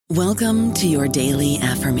Welcome to your daily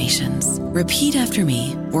affirmations. Repeat after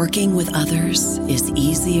me. Working with others is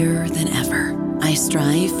easier than ever. I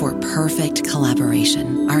strive for perfect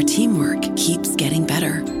collaboration. Our teamwork keeps getting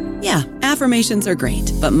better. Yeah, affirmations are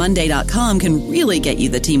great, but Monday.com can really get you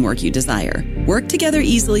the teamwork you desire. Work together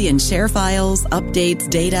easily and share files, updates,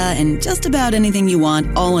 data, and just about anything you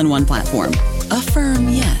want all in one platform. Affirm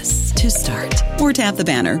yes to start, or tap the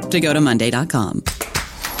banner to go to Monday.com.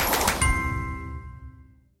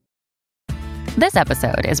 This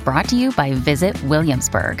episode is brought to you by Visit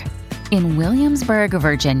Williamsburg. In Williamsburg,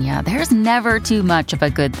 Virginia, there's never too much of a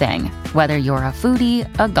good thing. Whether you're a foodie,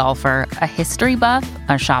 a golfer, a history buff,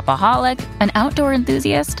 a shopaholic, an outdoor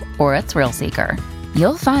enthusiast, or a thrill seeker,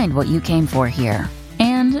 you'll find what you came for here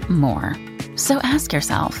and more. So ask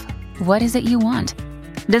yourself, what is it you want?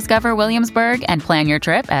 Discover Williamsburg and plan your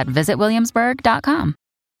trip at visitwilliamsburg.com.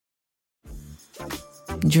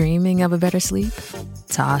 Dreaming of a better sleep?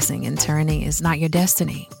 Tossing and turning is not your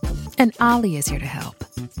destiny. And Ollie is here to help.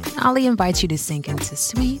 Ollie invites you to sink into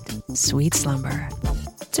sweet, sweet slumber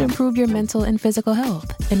to improve your mental and physical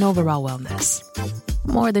health and overall wellness.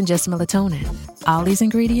 More than just melatonin, Ollie's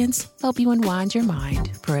ingredients help you unwind your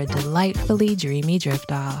mind for a delightfully dreamy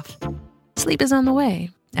drift off. Sleep is on the way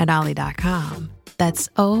at Ollie.com. That's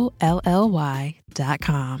OLLY.com.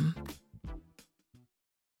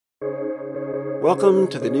 Welcome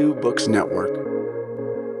to the New Books Network.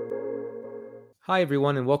 Hi,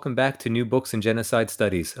 everyone, and welcome back to New Books and Genocide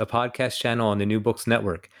Studies, a podcast channel on the New Books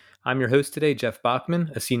Network. I'm your host today, Jeff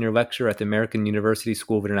Bachman, a senior lecturer at the American University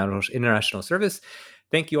School of International Service.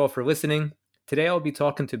 Thank you all for listening. Today, I'll be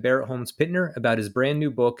talking to Barrett Holmes Pittner about his brand new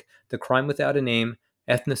book, The Crime Without a Name,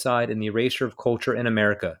 Ethnocide and the Erasure of Culture in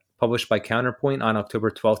America, published by Counterpoint on October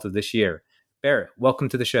 12th of this year. Barrett, welcome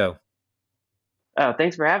to the show.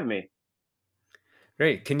 Thanks for having me.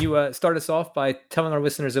 Great. Can you start us off by telling our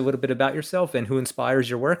listeners a little bit about yourself and who inspires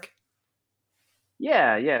your work?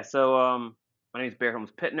 Yeah. So my name is Barrett Holmes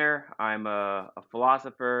Pittner. I'm a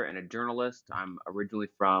philosopher and a journalist. I'm originally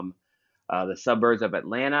from the suburbs of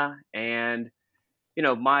Atlanta. And,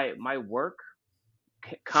 my work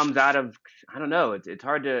comes out of, I don't know, it's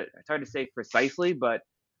hard to say precisely, but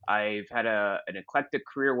I've had an eclectic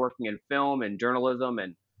career working in film and journalism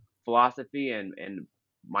and philosophy, and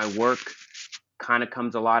my work kind of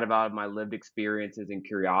comes a lot about my lived experiences and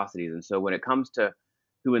curiosities. And so when it comes to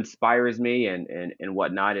who inspires me and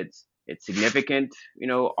whatnot, it's significant,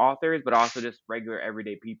 authors, but also just regular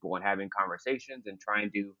everyday people, and having conversations and trying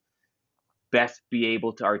to best be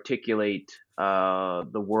able to articulate the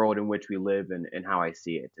world in which we live and how I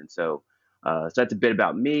see it. And so that's a bit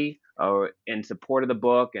about me. In support of the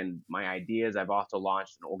book and my ideas, I've also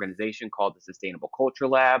launched an organization called the Sustainable Culture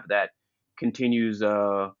Lab that continues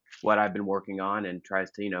what I've been working on and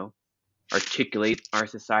tries to, articulate our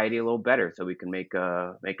society a little better so we can make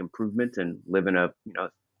improvements and live in a,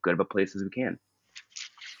 good of a place as we can.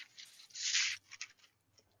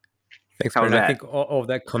 Thanks, Brent. I think all of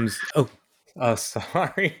that comes.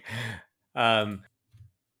 Sorry. Thank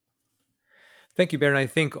you, Baron. I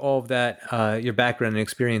think all of that, your background and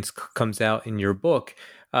experience comes out in your book.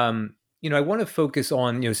 I want to focus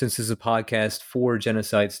on, since this is a podcast for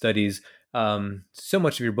genocide studies, so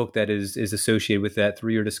much of your book that is associated with that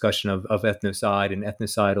through your discussion of ethnocide and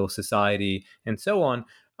ethnocidal society and so on.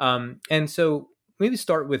 And so maybe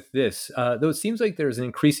start with this. Though it seems like there's an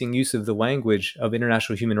increasing use of the language of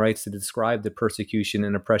international human rights to describe the persecution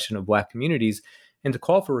and oppression of Black communities and to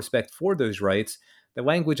call for respect for those rights, the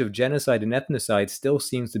language of genocide and ethnocide still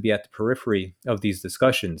seems to be at the periphery of these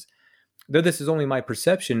discussions. Though this is only my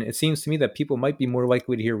perception, it seems to me that people might be more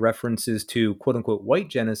likely to hear references to quote-unquote white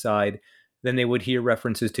genocide than they would hear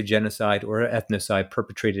references to genocide or ethnocide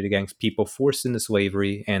perpetrated against people forced into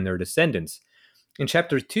slavery and their descendants. In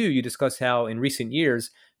Chapter 2, you discuss how, in recent years,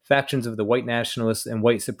 factions of the white nationalist and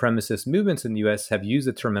white supremacist movements in the U.S. have used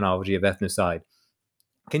the terminology of ethnocide.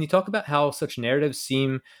 Can you talk about how such narratives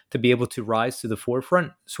seem to be able to rise to the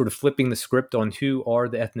forefront, sort of flipping the script on who are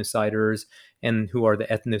the ethnociders and who are the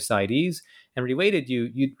ethnocidees? And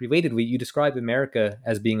relatedly, you describe America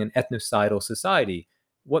as being an ethnocidal society.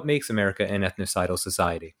 What makes America an ethnocidal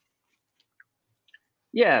society?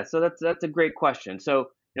 Yeah, so that's a great question.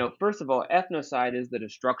 So, first of all, ethnocide is the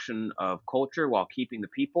destruction of culture while keeping the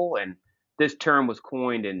people. And this term was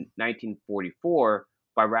coined in 1944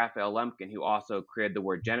 by Raphael Lemkin, who also created the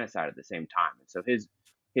word genocide at the same time. And so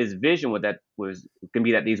his vision with that was going to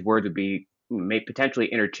be that these words would be made potentially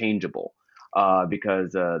interchangeable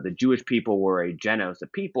because the Jewish people were a genos, a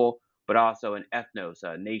people, but also an ethnos,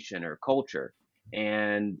 a nation or culture.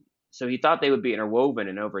 And so he thought they would be interwoven,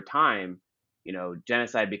 and over time,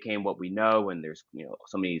 genocide became what we know, and there's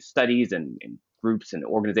so many studies and groups and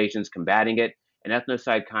organizations combating it, and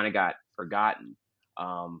ethnocide kind of got forgotten.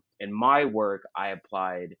 In my work, I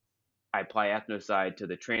apply ethnocide to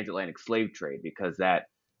the transatlantic slave trade, because that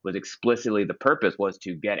was explicitly the purpose, was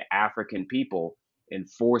to get African people and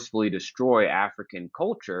forcefully destroy African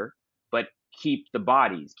culture, but keep the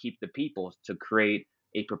bodies, keep the people, to create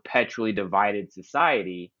a perpetually divided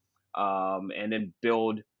society, and then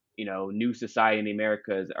build new society in the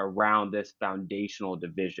Americas around this foundational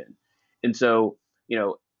division. And so,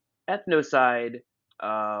 ethnocide,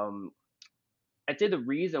 I'd say the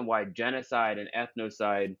reason why genocide and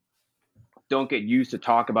ethnocide don't get used to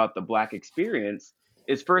talk about the Black experience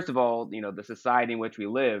is, first of all, the society in which we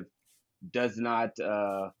live does not,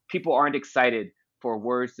 people aren't excited for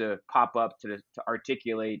words to pop up to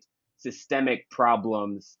articulate systemic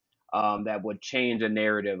problems, that would change a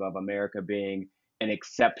narrative of America being an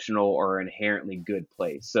exceptional or inherently good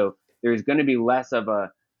place. So there's going to be less of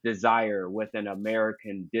a desire within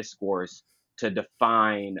American discourse to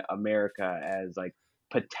define America as like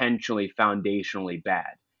potentially foundationally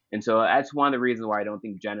bad. And so that's one of the reasons why I don't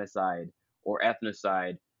think genocide or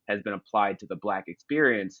ethnocide has been applied to the Black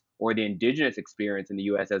experience or the indigenous experience in the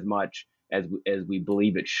U.S. as much as we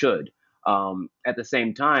believe it should. At the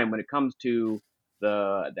same time, when it comes to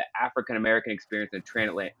the African American experience in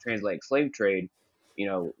the transatlantic slave trade,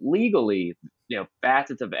 legally,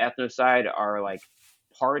 facets of ethnocide are like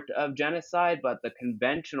part of genocide, but the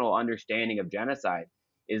conventional understanding of genocide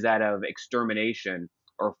is that of extermination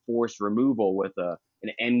or forced removal with an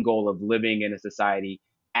end goal of living in a society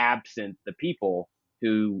absent the people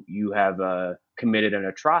who you have committed an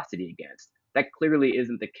atrocity against. That clearly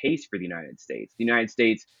isn't the case for the United States. The United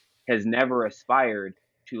States has never aspired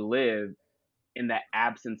to live in the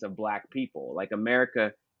absence of Black people. Like,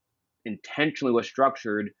 America intentionally was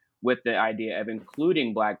structured with the idea of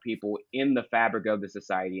including Black people in the fabric of the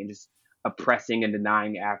society and just oppressing and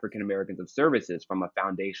denying African Americans of services from a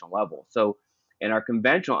foundational level. So in our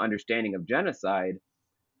conventional understanding of genocide,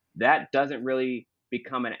 that doesn't really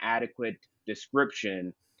become an adequate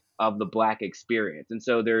description of the Black experience. And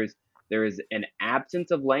so there is an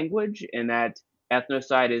absence of language in that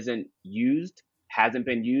ethnocide hasn't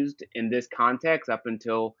been used in this context up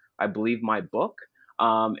until, I believe, my book.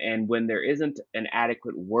 And when there isn't an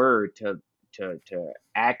adequate word to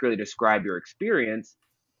accurately describe your experience,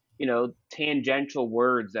 tangential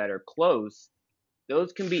words that are close,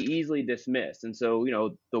 those can be easily dismissed. And so,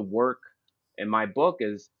 the work in my book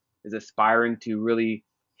is aspiring to really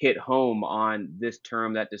hit home on this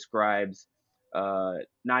term that describes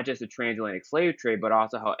not just the transatlantic slave trade, but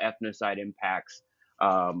also how ethnocide impacts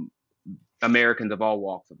Americans of all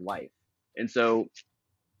walks of life. And so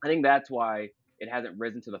I think that's why it hasn't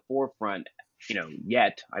risen to the forefront,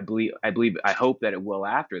 yet. I hope that it will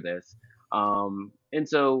after this. And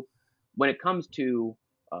so when it comes to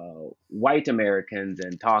white Americans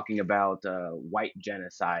and talking about white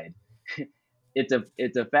genocide, it's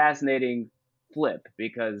a fascinating flip,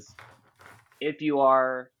 because if you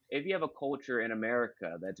have a culture in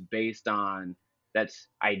America that's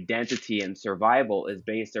identity and survival is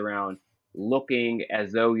based around looking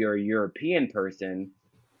as though you're a European person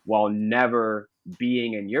while never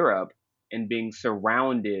being in Europe and being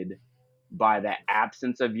surrounded by the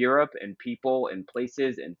absence of Europe and people and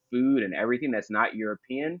places and food and everything that's not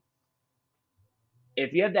European.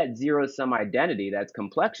 If you have that zero-sum identity that's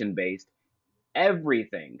complexion based,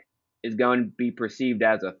 everything is going to be perceived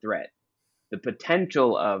as a threat. The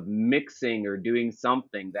potential of mixing or doing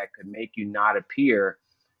something that could make you not appear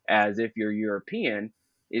as if you're European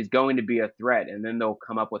is going to be a threat. And then they'll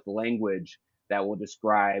come up with language that will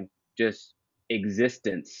describe just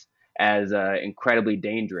existence as incredibly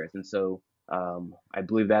dangerous. And so I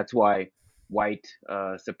believe that's why white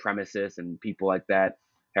supremacists and people like that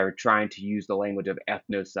are trying to use the language of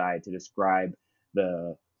ethnocide to describe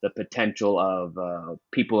the potential of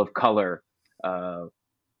people of color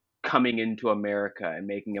coming into America and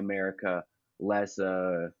making America less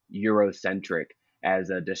Eurocentric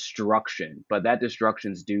as a destruction. But that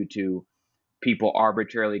destruction is due to people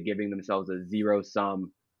arbitrarily giving themselves a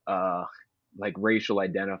zero-sum like racial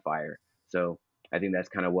identifier. So I think that's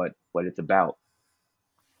kind of what it's about.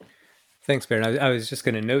 Thanks, Baron. I was just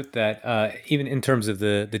going to note that even in terms of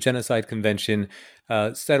the Genocide Convention,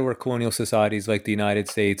 settler colonial societies like the United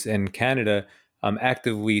States and Canada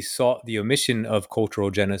actively sought the omission of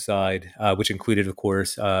cultural genocide, which included, of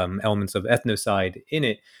course, elements of ethnocide in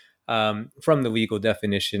it, from the legal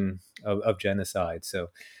definition of genocide. So,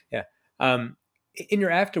 yeah. in your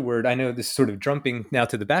afterword, I know this is sort of jumping now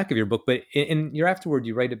to the back of your book, but in your afterword,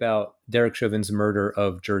 you write about Derek Chauvin's murder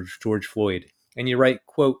of George Floyd. And you write,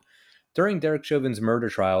 quote, during Derek Chauvin's murder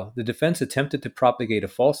trial, the defense attempted to propagate a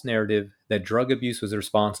false narrative that drug abuse was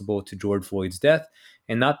responsible to George Floyd's death,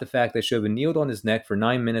 and not the fact that Chauvin kneeled on his neck for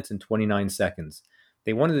 9 minutes and 29 seconds.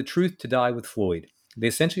 They wanted the truth to die with Floyd. They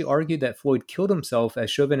essentially argued that Floyd killed himself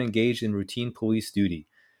as Chauvin engaged in routine police duty.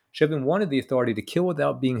 Chauvin wanted the authority to kill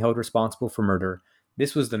without being held responsible for murder.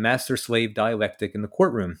 This was the master-slave dialectic in the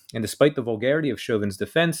courtroom, and despite the vulgarity of Chauvin's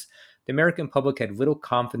defense, the American public had little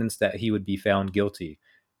confidence that he would be found guilty.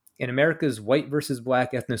 In America's white versus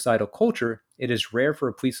black ethnocidal culture, it is rare for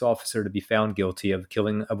a police officer to be found guilty of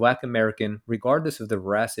killing a black American, regardless of the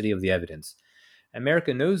veracity of the evidence.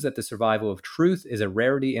 America knows that the survival of truth is a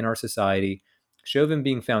rarity in our society. Chauvin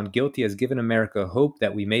being found guilty has given America hope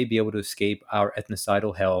that we may be able to escape our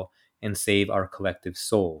ethnocidal hell and save our collective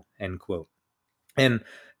soul, end quote. And,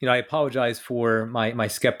 I apologize for my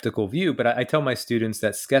skeptical view, but I tell my students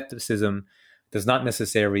that skepticism does not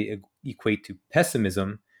necessarily equate to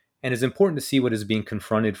pessimism, and it's important to see what is being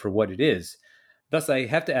confronted for what it is. Thus, I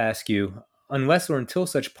have to ask you, unless or until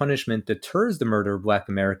such punishment deters the murder of Black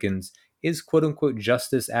Americans, is quote-unquote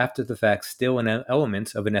justice after the fact still an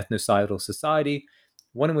element of an ethnocidal society,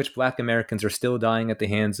 one in which Black Americans are still dying at the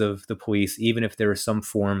hands of the police, even if there is some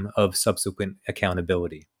form of subsequent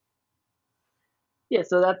accountability? Yeah,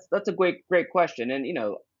 so that's a great question. And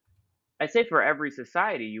I say for every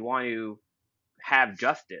society, you want to have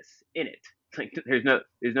justice in it. Like there's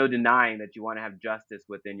no denying that you want to have justice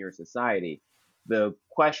within your society. The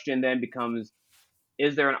question then becomes,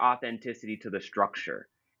 is there an authenticity to the structure?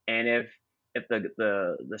 And if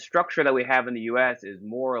the structure that we have in the US is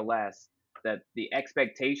more or less that the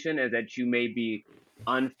expectation is that you may be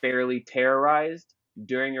unfairly terrorized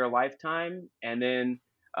during your lifetime, and then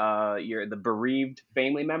the bereaved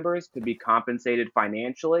family members could be compensated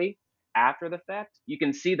financially after the fact, you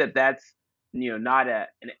can see that that's not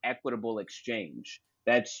an equitable exchange.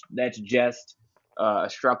 That's just a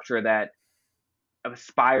structure that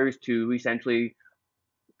aspires to essentially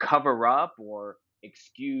cover up or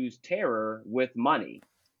excuse terror with money.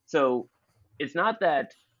 So it's not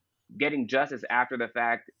that getting justice after the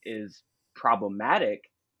fact is problematic.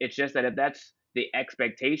 It's just that if that's the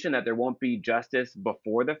expectation, that there won't be justice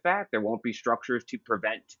before the fact, there won't be structures to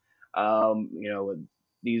prevent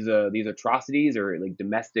these atrocities or like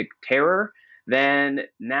domestic terror, then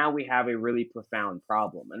now we have a really profound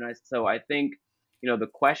problem. And so I think the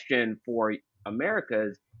question for America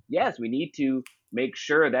is, yes, we need to make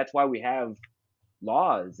sure, that's why we have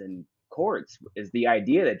laws and courts, is the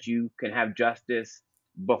idea that you can have justice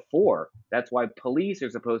before. That's why police are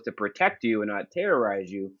supposed to protect you and not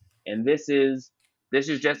terrorize you. And this is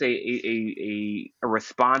just a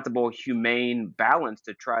responsible, humane balance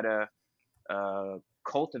to try to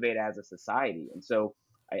cultivate as a society. And so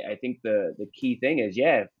I think the key thing is,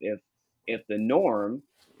 if the norm,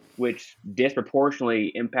 which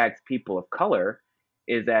disproportionately impacts people of color,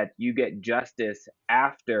 is that you get justice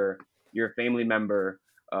after your family member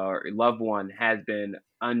or loved one has been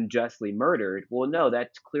unjustly murdered, well, no,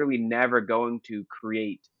 that's clearly never going to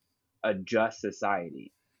create a just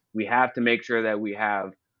society. We have to make sure that we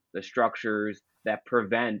have the structures that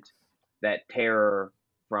prevent that terror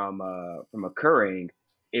from occurring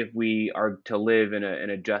if we are to live in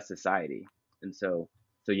a just society. And so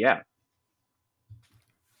yeah.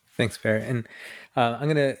 Thanks, Per. And I'm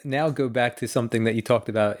going to now go back to something that you talked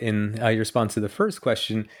about in your response to the first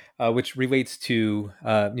question, which relates to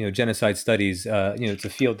genocide studies. It's a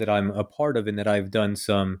field that I'm a part of, and that I've done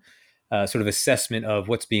some sort of assessment of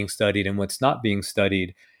what's being studied and what's not being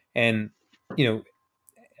studied. And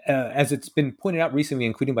as it's been pointed out recently,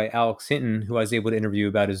 including by Alex Hinton, who I was able to interview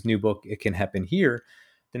about his new book, It Can Happen Here,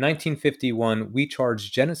 the 1951 We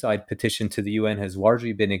Charge Genocide petition to the UN has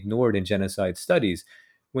largely been ignored in genocide studies.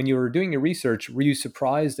 When you were doing your research, were you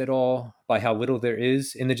surprised at all by how little there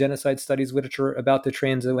is in the genocide studies literature about the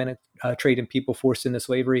transatlantic trade in people forced into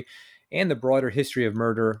slavery and the broader history of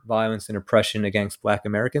murder, violence, and oppression against Black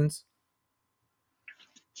Americans?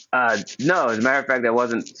 No, as a matter of fact, I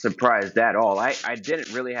wasn't surprised at all. I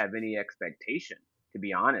didn't really have any expectation, to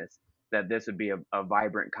be honest, that this would be a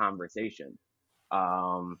vibrant conversation.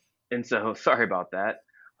 And so sorry about that.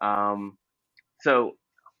 So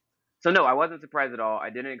no, I wasn't surprised at all. I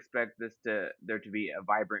didn't expect there to be a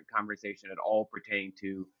vibrant conversation at all pertaining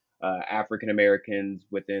to African Americans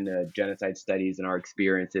within genocide studies and our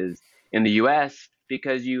experiences in the U.S.,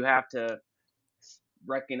 because you have to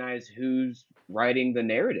recognize who's writing the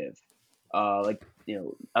narrative.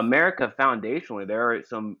 America foundationally, there are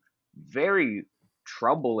some very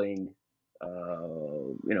troubling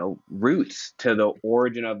roots to the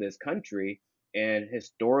origin of this country. And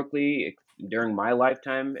historically, during my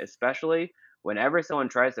lifetime, especially, whenever someone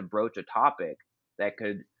tries to broach a topic that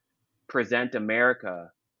could present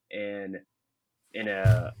America in in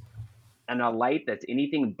a light that's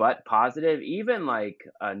anything but positive, even like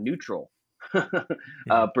a neutral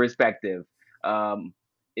Mhm. perspective, um,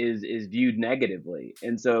 is viewed negatively.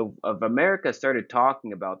 And so, if America started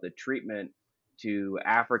talking about the treatment to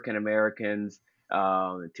African Americans,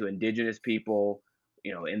 to indigenous people,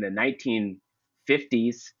 in the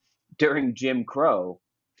 1950s during Jim Crow,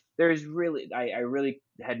 I really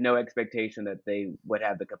had no expectation that they would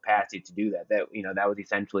have the capacity to do that. That was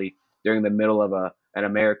essentially during the middle of an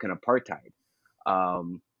American apartheid.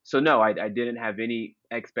 So no, I didn't have any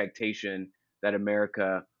expectation that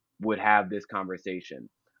America would have this conversation.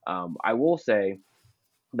 I will say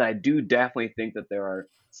that I do definitely think that there are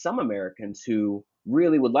some Americans who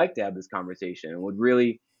really would like to have this conversation and would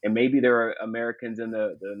really, and maybe there are Americans in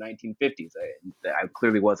the 1950s. I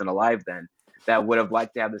clearly wasn't alive then, that would have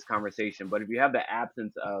liked to have this conversation. But if you have the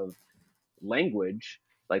absence of language,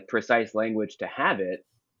 like precise language to have it,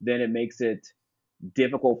 then it makes it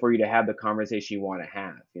difficult for you to have the conversation you want to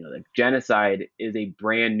have. Like genocide is a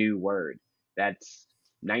brand new word. That's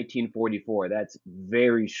 1944. That's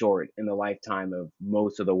very short in the lifetime of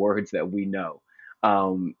most of the words that we know.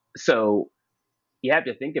 So you have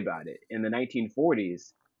to think about it. In the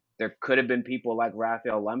 1940s, there could have been people like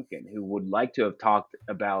Raphael Lemkin who would like to have talked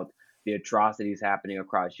about the atrocities happening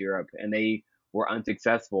across Europe, and they were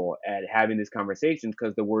unsuccessful at having these conversations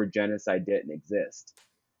because the word genocide didn't exist.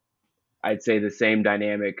 I'd say the same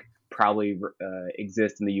dynamic probably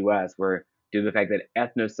exists in the U.S., where due to the fact that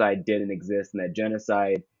ethnocide didn't exist and that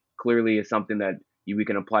genocide clearly is something that we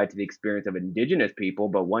can apply to the experience of indigenous people.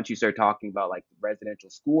 But once you start talking about like residential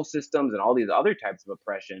school systems and all these other types of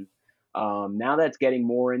oppression, now that's getting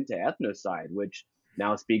more into ethnocide, which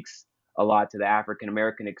now speaks a lot to the African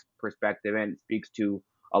American perspective, and it speaks to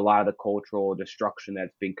a lot of the cultural destruction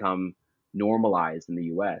that's become normalized in the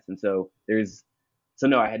U.S. And so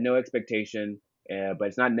no, I had no expectation, but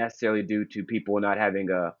it's not necessarily due to people not having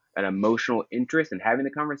an emotional interest in having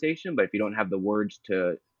the conversation. But if you don't have the words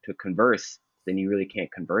to converse, then you really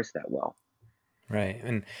can't converse that well. Right.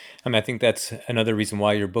 And I think that's another reason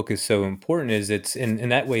why your book is so important is it's in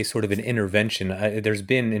that way sort of an intervention. There's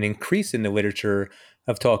been an increase in the literature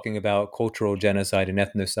of talking about cultural genocide and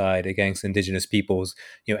ethnocide against indigenous peoples,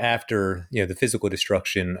 after, the physical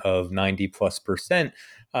destruction of 90+%,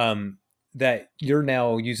 that you're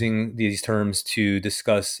now using these terms to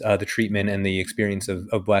discuss the treatment and the experience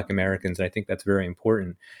of Black Americans. And I think that's very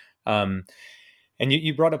important. Um, and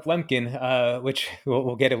you brought up Lemkin, which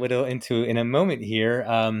we'll get a little into in a moment here,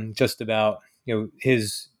 just about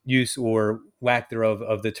his use or lack thereof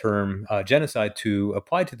of the term genocide to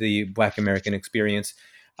apply to the Black American experience.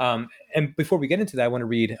 And before we get into that, I want to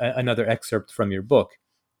read another excerpt from your book.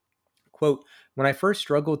 Quote, "When I first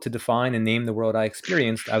struggled to define and name the world I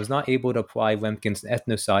experienced, I was not able to apply Lemkin's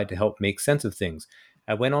ethnocide to help make sense of things.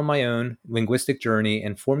 I went on my own linguistic journey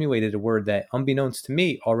and formulated a word that, unbeknownst to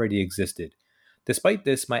me, already existed. Despite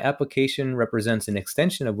this, my application represents an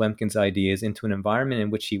extension of Lemkin's ideas into an environment in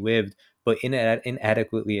which he lived but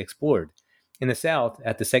inadequately explored. In the South,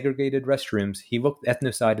 at the segregated restrooms, he looked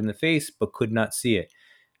ethnocide in the face but could not see it.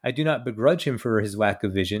 I do not begrudge him for his lack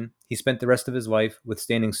of vision. He spent the rest of his life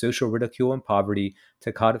withstanding social ridicule and poverty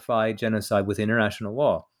to codify genocide with international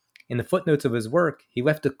law. In the footnotes of his work, he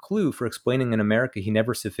left a clue for explaining an America he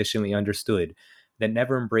never sufficiently understood, that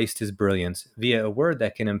never embraced his brilliance, via a word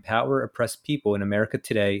that can empower oppressed people in America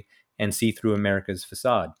today and see through America's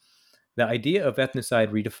facade. The idea of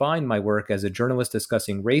ethnocide redefined my work as a journalist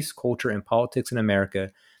discussing race, culture, and politics in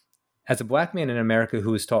America. As a Black man in America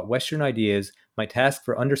who was taught Western ideas, my task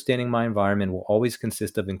for understanding my environment will always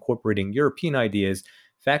consist of incorporating European ideas,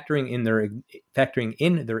 factoring in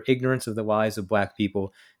their ignorance of the lives of Black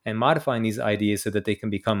people, and modifying these ideas so that they can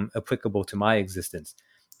become applicable to my existence.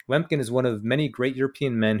 Lemkin is one of many great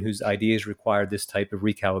European men whose ideas required this type of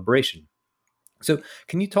recalibration." So,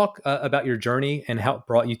 can you talk about your journey and how it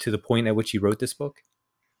brought you to the point at which you wrote this book?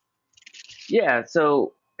 Yeah,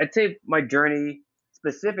 so I'd say my journey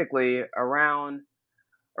specifically around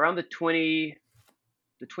the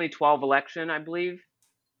 2012 election, I believe,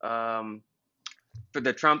 um, for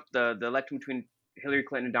the election between Hillary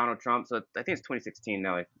Clinton and Donald Trump. So I think it's 2016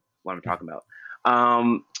 now, what I'm talking about.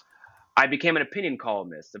 I became an opinion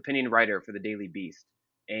columnist, opinion writer for the Daily Beast,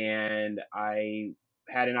 and I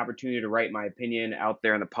had an opportunity to write my opinion out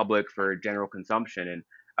there in the public for general consumption. And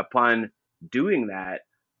upon doing that,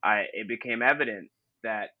 it became evident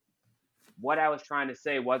that what I was trying to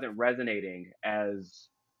say wasn't resonating as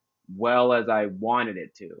well as I wanted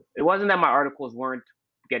it to. It wasn't that my articles weren't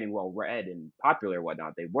getting well read and popular and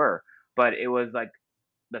whatnot. They were, but it was like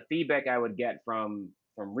the feedback I would get from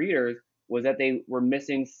readers was that they were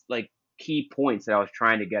missing like key points that I was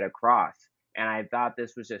trying to get across. And I thought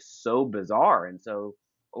this was just so bizarre. And so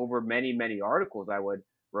over many articles, I would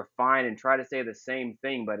refine and try to say the same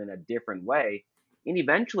thing, but in a different way. And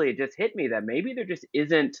eventually it just hit me that maybe there just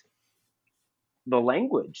isn't the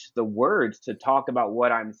language, the words to talk about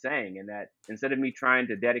what I'm saying. And that instead of me trying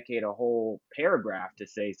to dedicate a whole paragraph to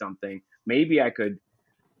say something, maybe I could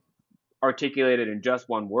articulate it in just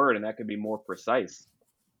one word and that could be more precise.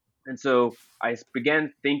 And so I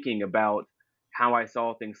began thinking about how I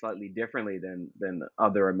saw things slightly differently than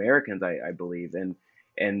other Americans, I believe.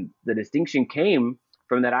 And the distinction came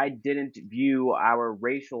from that I didn't view our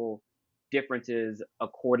racial differences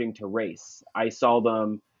according to race. I saw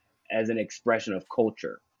them as an expression of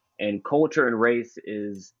culture. And culture and race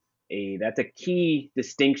that's a key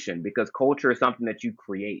distinction because culture is something that you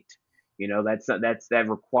create. That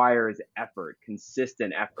requires effort,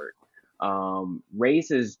 consistent effort.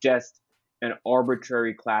 Race is just an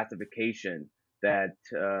arbitrary classification that,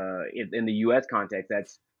 in the U.S. context,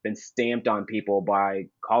 that's been stamped on people by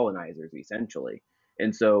colonizers, essentially.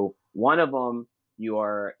 And so, one of them you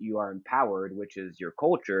are empowered, which is your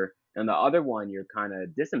culture, and the other one you're kind of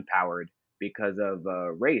disempowered because of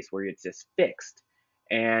race, where it's just fixed.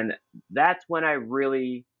 And that's when I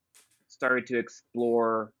really started to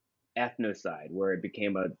explore ethnocide, where it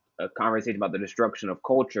became a conversation about the destruction of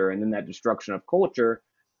culture. And then that destruction of culture,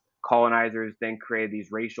 colonizers then created these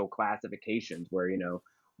racial classifications where,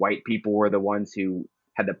 white people were the ones who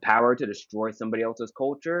had the power to destroy somebody else's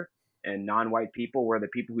culture, and non-white people were the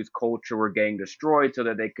people whose culture were getting destroyed so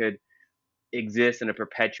that they could exist in a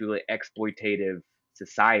perpetually exploitative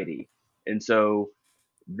society. And so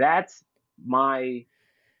that's my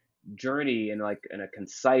journey in a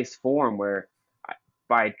concise form where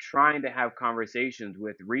by trying to have conversations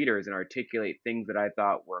with readers and articulate things that I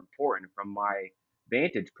thought were important from my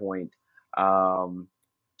vantage point,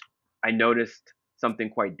 I noticed something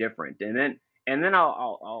quite different. And then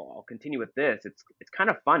I'll continue with this. It's kind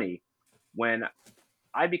of funny when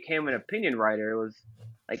I became an opinion writer. It was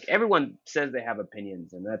like everyone says they have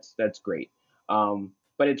opinions, and that's great.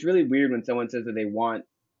 But it's really weird when someone says that they want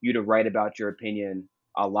you to write about your opinion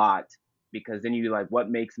a lot, because then you like, what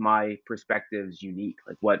makes my perspectives unique?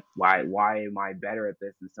 Like why am I better at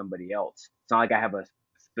this than somebody else? It's not like I have a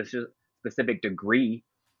specific degree,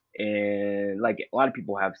 and like a lot of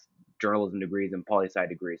people have journalism degrees and poli-sci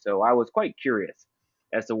degrees. So I was quite curious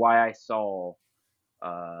as to why I saw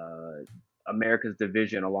America's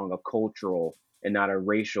division along a cultural and not a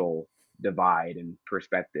racial divide and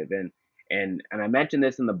perspective. And I mentioned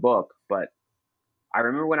this in the book, but I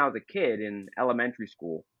remember when I was a kid in elementary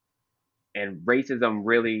school, and racism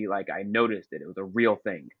really, like, I noticed it. It was a real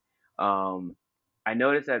thing. I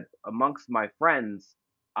noticed that amongst my friends,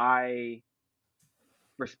 I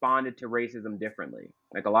responded to racism differently.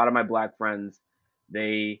 Like a lot of my black friends,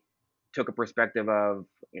 they took a perspective of,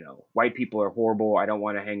 white people are horrible. I don't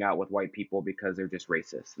want to hang out with white people because they're just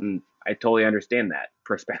racist. And I totally understand that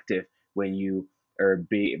perspective when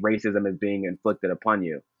racism is being inflicted upon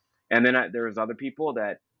you. And then there was other people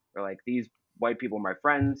that are like, these white people are my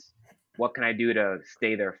friends. What can I do to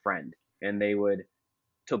stay their friend? And they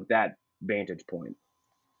took that vantage point.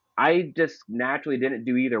 I just naturally didn't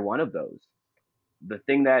do either one of those. The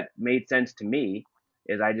thing that made sense to me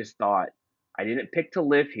is I just thought, I didn't pick to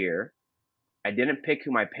live here. I didn't pick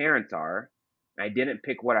who my parents are. I didn't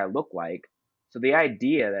pick what I look like. So the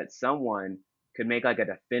idea that someone could make like a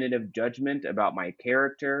definitive judgment about my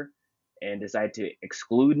character and decide to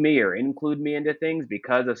exclude me or include me into things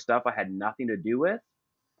because of stuff I had nothing to do with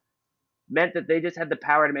meant that they just had the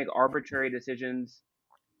power to make arbitrary decisions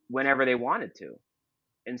whenever they wanted to.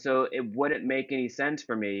 And so it wouldn't make any sense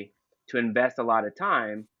for me to invest a lot of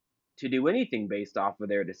time to do anything based off of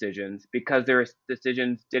their decisions, because their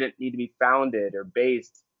decisions didn't need to be founded or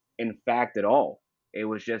based in fact at all. It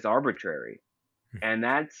was just arbitrary. And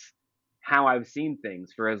that's how I've seen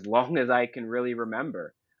things for as long as I can really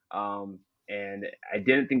remember. And I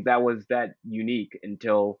didn't think that was that unique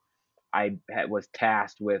until I was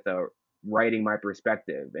tasked with writing my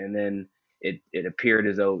perspective. And then it appeared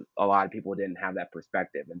as though a lot of people didn't have that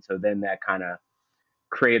perspective. And so then that kind of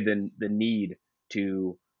created the need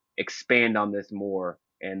to expand on this more.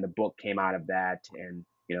 And the book came out of that. And,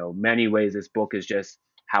 many ways, this book is just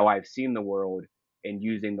how I've seen the world and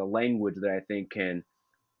using the language that I think can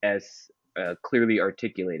as clearly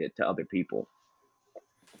articulate it to other people.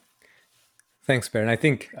 Thanks, Baron. I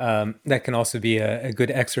think that can also be a good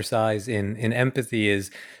exercise in empathy, is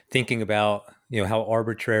thinking about how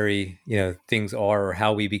arbitrary things are, or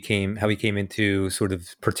how we came into sort of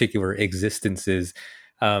particular existences.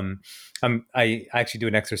 Um, I actually do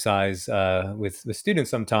an exercise with students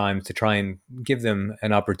sometimes to try and give them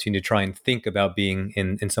an opportunity to try and think about being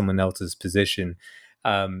in someone else's position.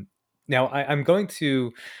 Now, I'm going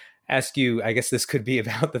to ask you, I guess this could be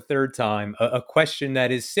about the third time, a question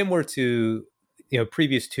that is similar to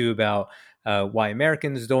previous two, about why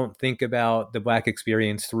Americans don't think about the Black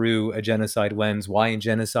experience through a genocide lens, why in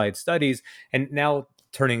genocide studies, and now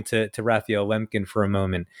turning to Raphael Lemkin for a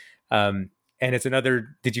moment. And it's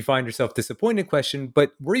another, did you find yourself disappointed question,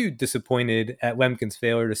 but were you disappointed at Lemkin's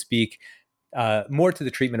failure to speak more to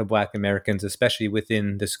the treatment of Black Americans, especially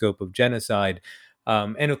within the scope of genocide?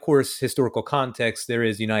 And of course, historical context, there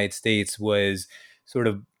is the United States was sort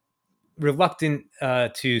of reluctant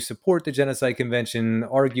to support the Genocide Convention,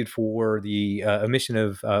 argued for the omission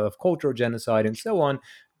of cultural genocide, and so on.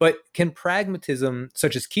 But can pragmatism,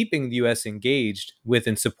 such as keeping the U.S. engaged with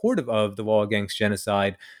and supportive of the law against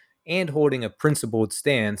genocide and holding a principled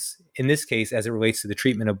stance, in this case, as it relates to the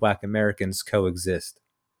treatment of Black Americans, coexist?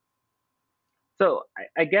 So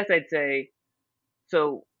I guess I'd say,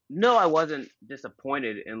 so no, I wasn't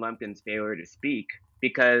disappointed in Lemkin's failure to speak,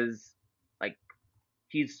 because like,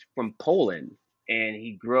 he's from Poland and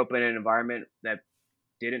he grew up in an environment that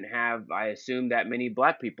didn't have, I assume, that many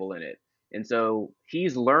Black people in it. And so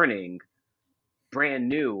he's learning brand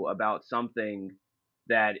new about something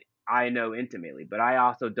that I know intimately, but I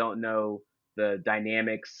also don't know the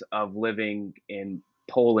dynamics of living in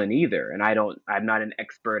Poland either. And I'm not an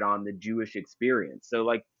expert on the Jewish experience. So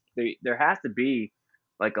like, there has to be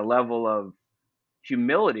like a level of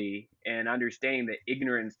humility and understanding the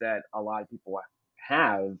ignorance that a lot of people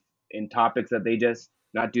have in topics that they just,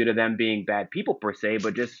 not due to them being bad people per se,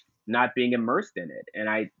 but just not being immersed in it.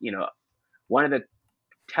 And one of the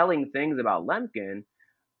telling things about Lemkin,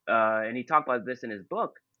 and he talked about this in his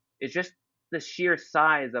book, is just the sheer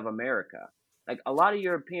size of America. Like, a lot of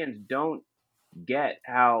Europeans don't get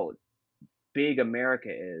how big America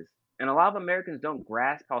is, and a lot of Americans don't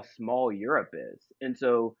grasp how small Europe is. And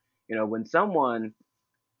so, when someone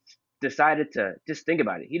decided to, just think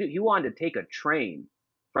about it, he wanted to take a train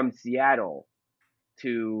from Seattle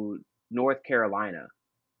to North Carolina.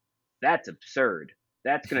 That's absurd.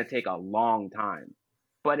 That's going to take a long time.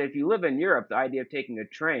 But if you live in Europe, the idea of taking a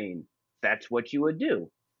train, that's what you would do.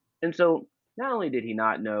 And so not only did he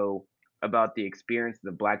not know about the experience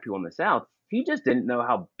of the Black people in the South, he just didn't know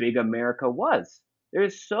how big America was.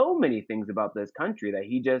 There's so many things about this country that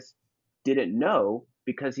he just didn't know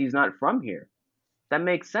because he's not from here. That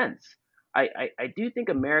makes sense. I do think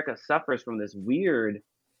America suffers from this weird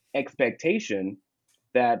expectation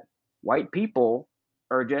that white people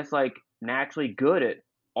are just like naturally good at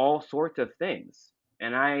all sorts of things.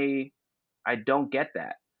 And I don't get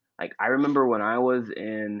that. Like, I remember when I was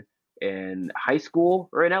in high school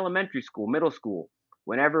or in elementary school, middle school,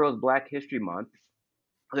 whenever it was Black History Month,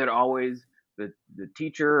 there'd always, the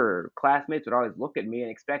teacher or classmates would always look at me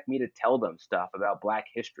and expect me to tell them stuff about Black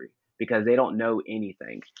history because they don't know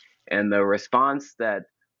anything. And the response that,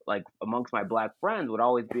 like, amongst my Black friends would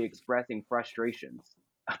always be expressing frustrations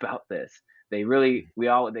about this. They'd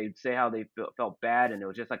say how they felt bad, and it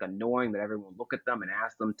was just like annoying that everyone would look at them and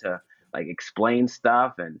ask them to like explain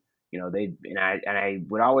stuff. And I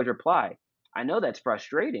would always reply, I know that's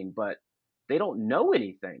frustrating, but they don't know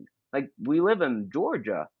anything. Like, we live in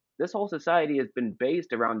Georgia. This whole society has been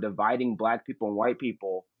based around dividing Black people and white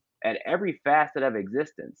people at every facet of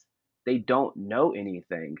existence. They don't know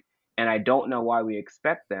anything, and I don't know why we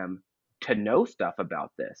expect them to know stuff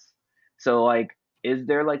about this. So, like, is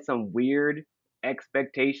there like some weird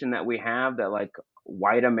expectation that we have that like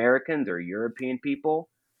white Americans or European people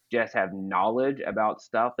just have knowledge about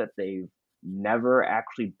stuff that they've never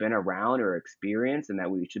actually been around or experienced, and that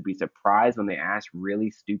we should be surprised when they ask really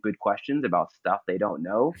stupid questions about stuff they don't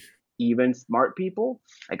know, even smart people?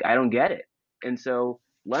 Like, I don't get it. And so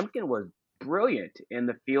Lemkin was brilliant in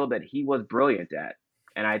the field that he was brilliant at,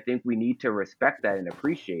 and I think we need to respect that and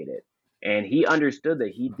appreciate it. And he understood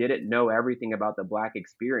that he didn't know everything about the Black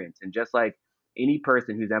experience. And just like any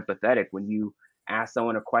person who's empathetic, when you ask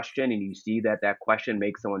someone a question and you see that question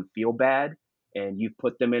makes someone feel bad, and you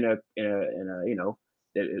put them in a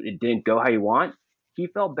it didn't go how you want, he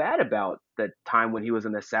felt bad about the time when he was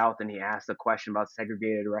in the South and he asked a question about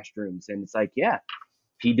segregated restrooms. And it's like, yeah,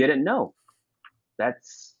 he didn't know.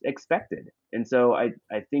 That's expected. And so I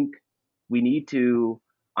think we need to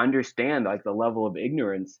understand like the level of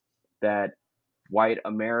ignorance that white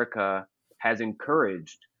America has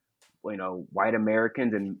encouraged white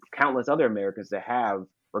Americans and countless other Americans to have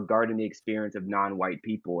regarding the experience of non-white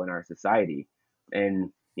people in our society.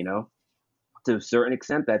 And, to a certain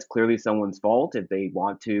extent, that's clearly someone's fault if they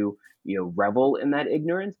want to, revel in that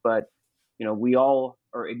ignorance. But, we all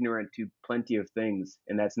are ignorant to plenty of things,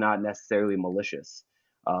 and that's not necessarily malicious.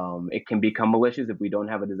 It can become malicious if we don't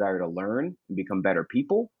have a desire to learn and become better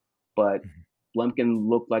people. But Lemkin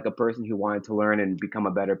looked like a person who wanted to learn and become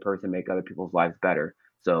a better person, make other people's lives better.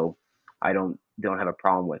 So I don't have a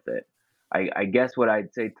problem with it. I guess what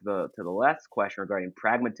I'd say to the last question regarding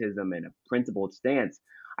pragmatism and a principled stance,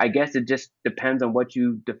 I guess it just depends on what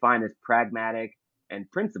you define as pragmatic and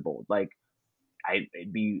principled. Like,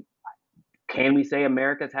 can we say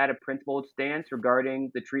America's had a principled stance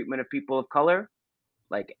regarding the treatment of people of color?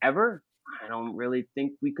 Like, ever? I don't really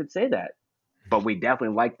think we could say that, but we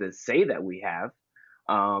definitely like to say that we have.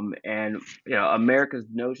 And America's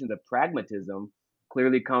notions of pragmatism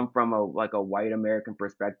clearly come from a white American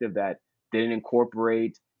perspective that didn't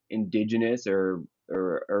incorporate indigenous or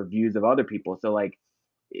views of other people. So, like,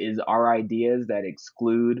 is our ideas that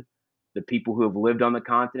exclude the people who have lived on the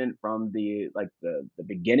continent from the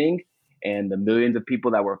beginning and the millions of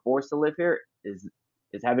people that were forced to live here, is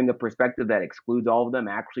having a perspective that excludes all of them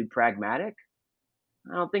actually pragmatic?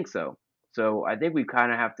 I don't think so. So I think we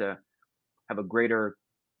kind of have to have a greater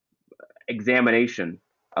examination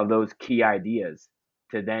of those key ideas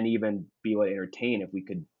to then even be able to entertain if we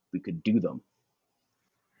could do them.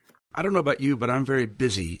 I don't know about you, but I'm very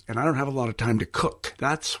busy and I don't have a lot of time to cook.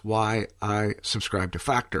 That's why I subscribe to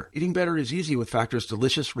Factor. Eating better is easy with Factor's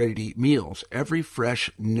delicious, ready-to-eat meals. Every fresh,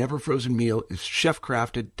 never frozen meal is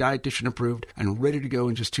chef-crafted, dietitian approved, and ready to go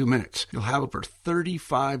in just 2 minutes. You'll have over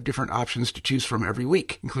 35 different options to choose from every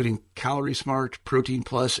week, including Calorie Smart, Protein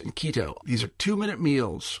Plus, and Keto. These are 2-minute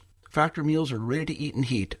meals. Factor meals are ready to eat and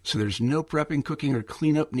heat, so there's no prepping, cooking, or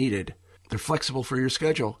cleanup needed. They're flexible for your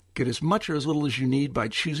schedule. Get as much or as little as you need by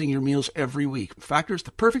choosing your meals every week. Factor's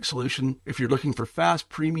the perfect solution if you're looking for fast,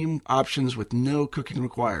 premium options with no cooking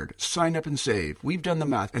required. Sign up and save. We've done the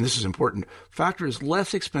math, and this is important. Factor is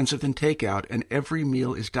less expensive than takeout, and every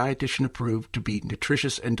meal is dietitian approved to be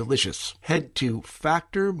nutritious and delicious. Head to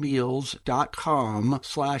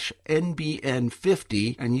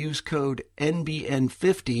factormeals.com/NBN50 and use code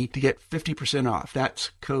NBN50 to get 50% off.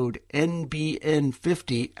 That's code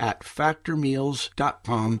NBN50 at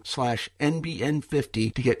factormeals.com/NBN50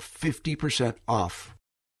 to get 50% off.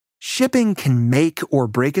 Shipping can make or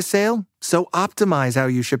break a sale, so optimize how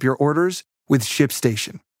you ship your orders with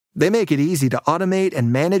ShipStation. They make it easy to automate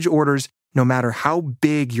and manage orders no matter how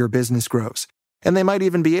big your business grows. And they might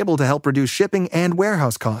even be able to help reduce shipping and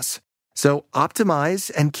warehouse costs. So optimize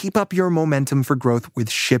and keep up your momentum for growth with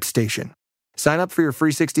ShipStation. Sign up for your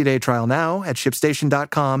free 60-day trial now at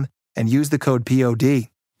ShipStation.com and use the code POD.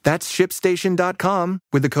 That's ShipStation.com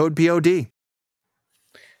with the code POD.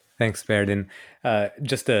 Thanks, Baird. And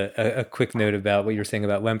just a quick note about what you were saying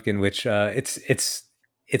about Lemkin, which it's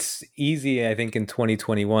easy, I think, in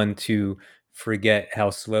 2021 to forget how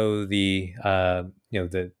slow the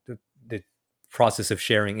process of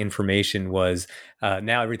sharing information was.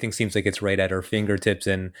 Now everything seems like it's right at our fingertips,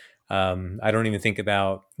 and I don't even think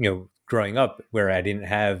about growing up where I didn't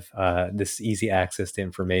have this easy access to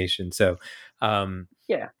information. So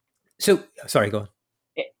yeah. So sorry, go on.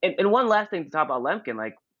 And one last thing to talk about Lemkin,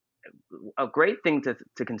 like a great thing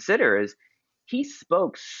to consider is he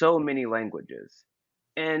spoke so many languages,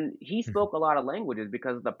 and he spoke a lot of languages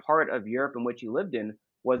because the part of Europe in which he lived in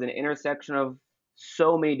was an intersection of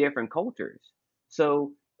so many different cultures.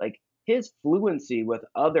 So like his fluency with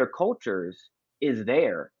other cultures is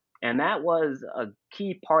there. And that was a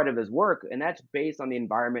key part of his work. And that's based on the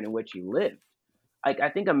environment in which he lived. Like, I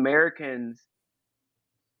think Americans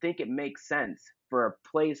think it makes sense for a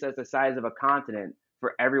place that's the size of a continent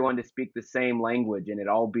for everyone to speak the same language and it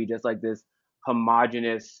all be just like this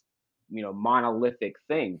homogenous, monolithic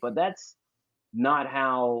thing. But that's not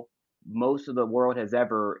how most of the world has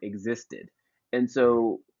ever existed. And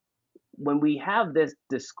so when we have this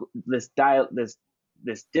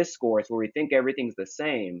discourse where we think everything's the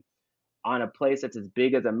same on a place that's as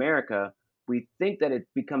big as America, we think that it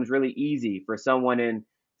becomes really easy for someone in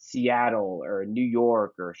Seattle or New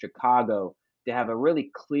York or Chicago to have a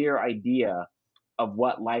really clear idea of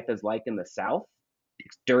what life is like in the South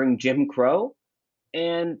during Jim Crow.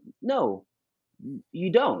 And no,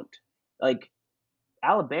 you don't. Like,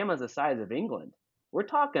 Alabama's the size of England. We're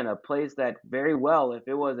talking a place that very well, if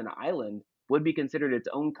it was an island, would be considered its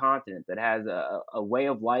own continent that has a way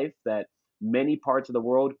of life that many parts of the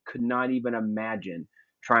world could not even imagine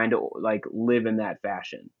trying to live in that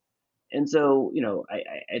fashion. And so,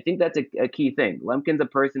 I think that's a key thing. Lemkin's a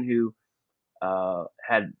person who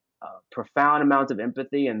had profound amounts of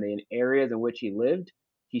empathy in the areas in which he lived.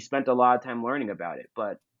 He spent a lot of time learning about it.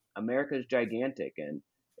 But America is gigantic, and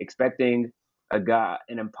expecting an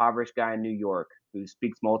impoverished guy in New York who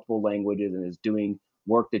speaks multiple languages and is doing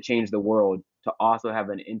work to change the world to also have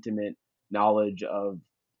an intimate knowledge of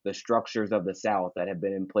the structures of the South that have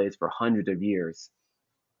been in place for hundreds of years,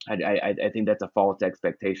 I think that's a false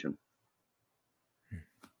expectation.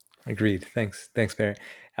 Agreed. Thanks, Barry.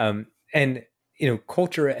 And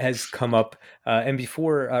culture has come up, and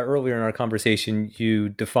before earlier in our conversation, you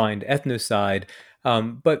defined ethnocide,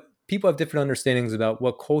 but people have different understandings about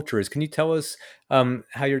what culture is. Can you tell us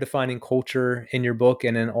how you're defining culture in your book,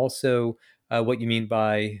 and then also what you mean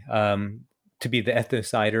by to be the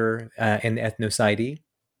ethnocider and the ethnocidee?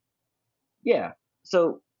 Yeah.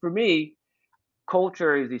 So for me,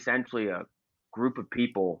 culture is essentially a group of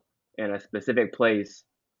people in a specific place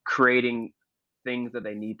creating things that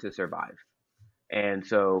they need to survive. And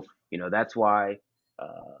so, that's why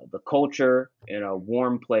the culture in a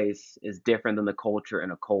warm place is different than the culture in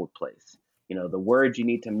a cold place. The words you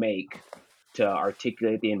need to make to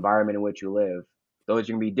articulate the environment in which you live, those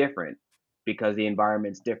are going to be different because the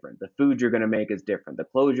environment's different. The food you're going to make is different. The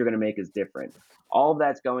clothes you're going to make is different. All of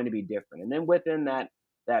that's going to be different. And then within that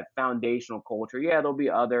foundational culture, yeah, there'll be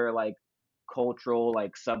other like cultural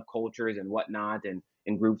like subcultures and whatnot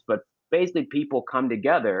and groups, but basically people come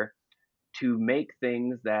together to make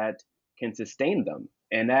things that can sustain them.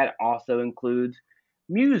 And that also includes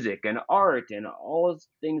music and art and all those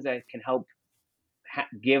things that can help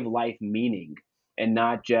give life meaning and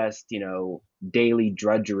not just, daily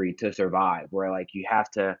drudgery to survive, where like you have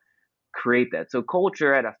to create that. So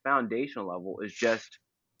culture at a foundational level is just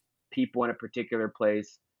people in a particular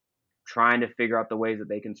place trying to figure out the ways that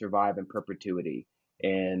they can survive in perpetuity,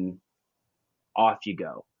 and off you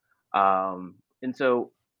go. And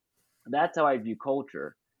so that's how I view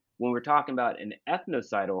culture. When we're talking about an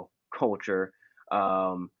ethnocidal culture,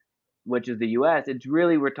 which is the US, it's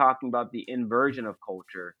really, we're talking about the inversion of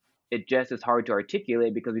culture. It just is hard to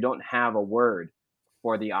articulate because we don't have a word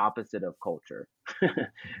for the opposite of culture.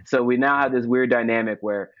 So we now have this weird dynamic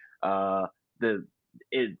where one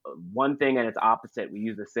thing and its opposite, we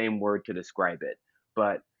use the same word to describe it.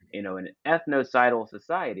 But, in an ethnocidal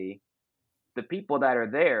society, the people that are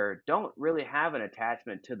there don't really have an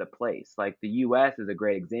attachment to the place. Like the US is a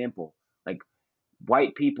great example. Like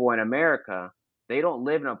white people in America, they don't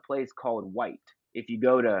live in a place called white. If you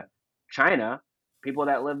go to China, people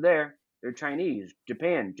that live there, they're Chinese,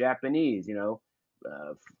 Japan, Japanese,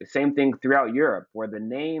 the same thing throughout Europe, where the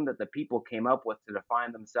name that the people came up with to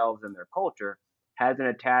define themselves and their culture has an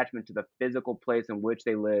attachment to the physical place in which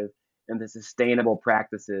they live and the sustainable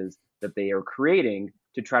practices that they are creating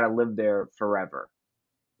to try to live there forever.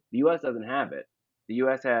 The US doesn't have it. The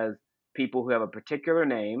US has people who have a particular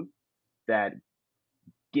name that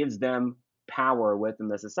gives them power within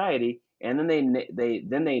the society, and then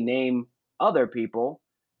they name other people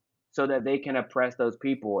so that they can oppress those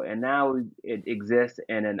people. And now it exists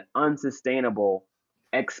in an unsustainable,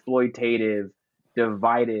 exploitative,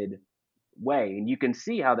 divided way. And you can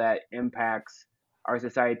see how that impacts our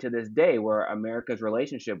society to this day, where America's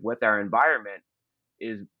relationship with our environment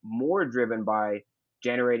is more driven by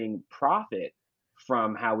generating profit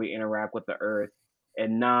from how we interact with the earth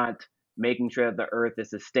and not making sure that the earth is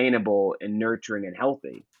sustainable and nurturing and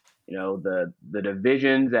healthy. The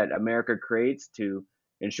divisions that America creates to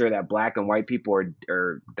ensure that Black and white people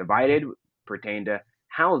are divided pertain to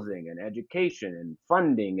housing and education and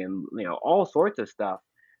funding and all sorts of stuff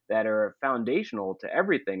that are foundational to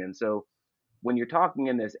everything. And so when you're talking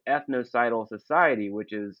in this ethnocidal society,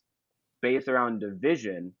 which is based around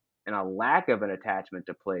division and a lack of an attachment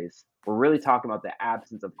to place, we're really talking about the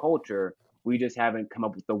absence of culture. We just haven't come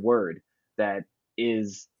up with the word that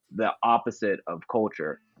is the opposite of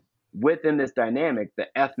culture. Within this dynamic, the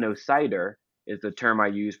ethnocider is the term I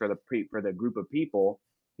use for the group of people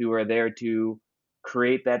who are there to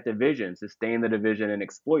create that division, sustain the division, and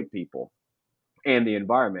exploit people and the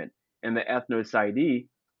environment. And the ethnocidee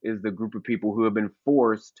is the group of people who have been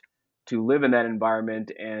forced to live in that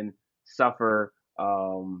environment and suffer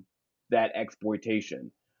that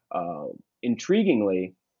exploitation.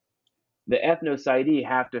 Intriguingly, the ethnocidee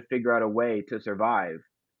have to figure out a way to survive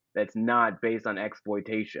that's not based on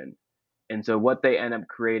exploitation. And so what they end up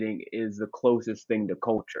creating is the closest thing to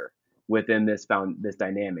culture within this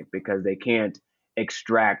dynamic, because they can't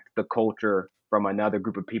extract the culture from another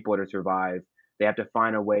group of people to survive. They have to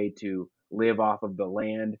find a way to live off of the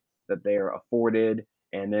land that they are afforded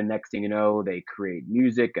And then next thing you know, they create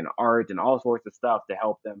music and art and all sorts of stuff to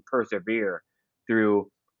help them persevere through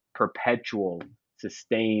perpetual,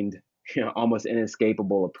 sustained, almost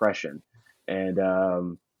inescapable oppression.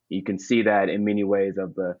 And you can see that in many ways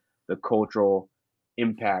of the cultural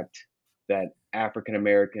impact that African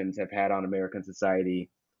Americans have had on American society,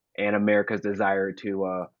 and America's desire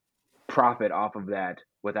to profit off of that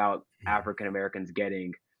without African Americans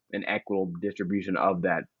getting an equitable distribution of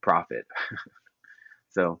that profit.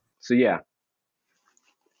 So yeah.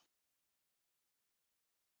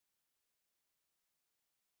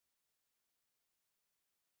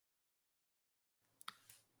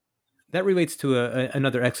 That relates to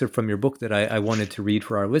another excerpt from your book that I wanted to read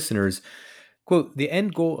for our listeners. Quote, "The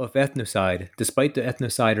end goal of ethnocide, despite the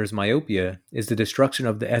ethnocider's myopia, is the destruction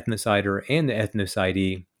of the ethnocider and the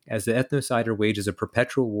ethnocidee, as the ethnocider wages a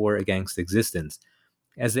perpetual war against existence.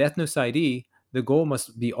 As the ethnocidee, the goal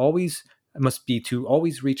must be to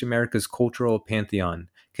always reach America's cultural pantheon,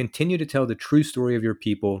 continue to tell the true story of your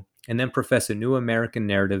people, and then profess a new American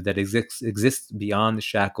narrative that exists beyond the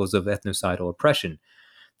shackles of ethnocidal oppression.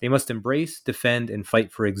 They must embrace, defend, and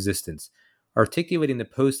fight for existence. Articulating the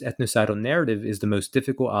post-ethnocidal narrative is the most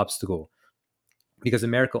difficult obstacle, because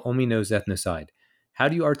America only knows ethnocide. How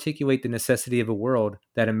do you articulate the necessity of a world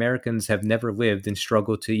that Americans have never lived and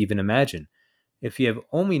struggle to even imagine? If you have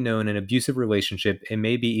only known an abusive relationship, it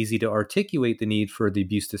may be easy to articulate the need for the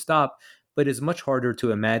abuse to stop, but it is much harder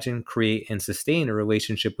to imagine, create, and sustain a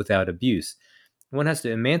relationship without abuse. One has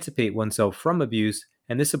to emancipate oneself from abuse,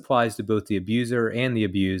 and this applies to both the abuser and the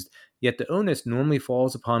abused, yet the onus normally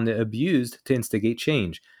falls upon the abused to instigate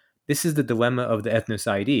change. This is the dilemma of the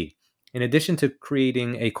ethnocidee. In addition to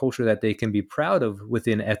creating a culture that they can be proud of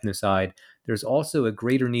within ethnocide, there's also a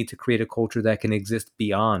greater need to create a culture that can exist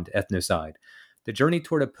beyond ethnocide. The journey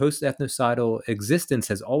toward a post-ethnocidal existence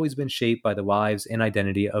has always been shaped by the lives and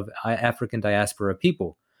identity of African diaspora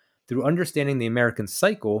people. Through understanding the American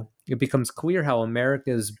cycle, it becomes clear how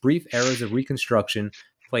America's brief eras of Reconstruction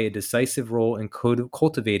play a decisive role in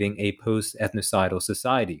cultivating a post-ethnocidal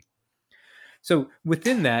society. So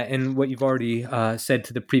within that, and what you've already said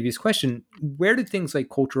to the previous question, where did things like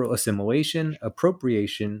cultural assimilation,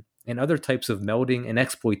 appropriation, and other types of melding and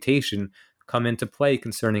exploitation come into play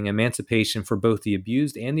concerning emancipation for both the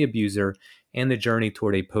abused and the abuser and the journey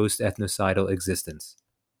toward a post-ethnocidal existence?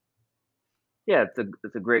 Yeah,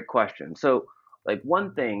 it's a great question. So, like,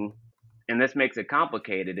 one thing, and this makes it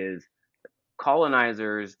complicated, is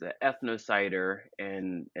colonizers, the ethnocider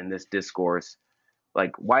in this discourse,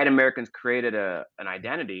 like white Americans created an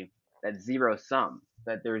identity that's zero sum,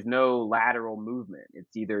 that there's no lateral movement.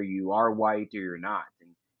 It's either you are white or you're not.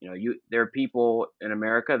 And there are people in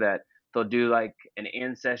America that they'll do like an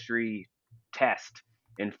ancestry test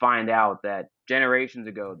and find out that generations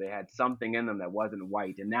ago they had something in them that wasn't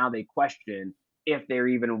white, and now they question if they're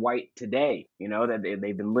even white today. That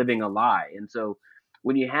they've been living a lie. And so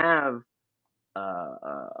when you have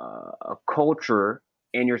a culture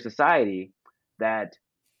in your society that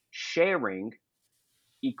sharing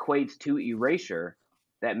equates to erasure,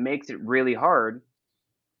 that makes it really hard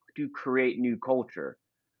to create new culture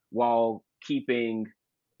while keeping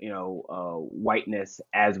whiteness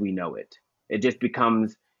as we know it. It just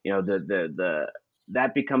becomes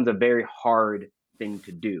that becomes a very hard thing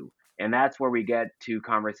to do. And that's where we get to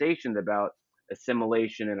conversations about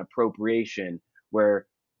assimilation and appropriation, where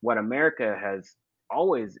what America has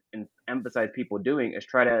always emphasized people doing is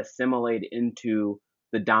try to assimilate into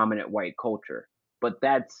the dominant white culture. But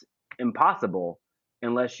that's impossible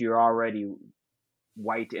unless you're already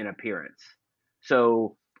white in appearance.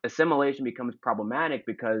 So assimilation becomes problematic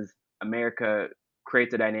because America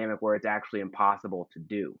creates a dynamic where it's actually impossible to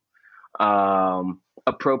do.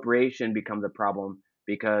 Appropriation becomes a problem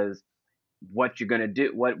because what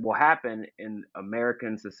will happen in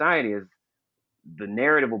American society is the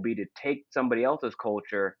narrative will be to take somebody else's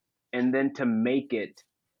culture and then to make it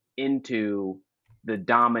into the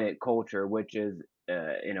dominant culture, which is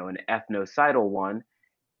an ethnocidal one,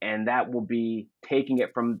 and that will be taking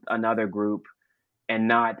it from another group and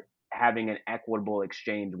not having an equitable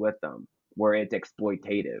exchange with them, where it's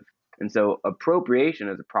exploitative. And so appropriation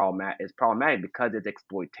is problematic because it's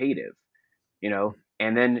exploitative,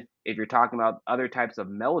 And then if you're talking about other types of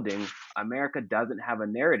melding, America doesn't have a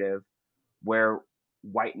narrative where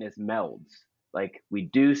whiteness melds. Like, we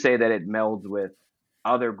do say that it melds with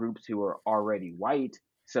other groups who are already white.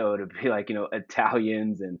 So to be like,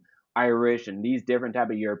 Italians and Irish and these different type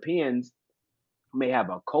of Europeans may have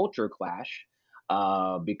a culture clash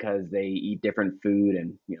because they eat different food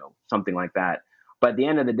and, something like that. But at the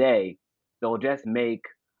end of the day, they'll just make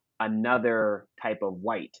another type of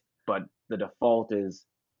white. but the default is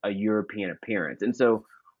a European appearance. And so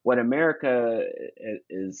what America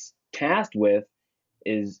is tasked with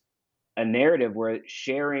is a narrative where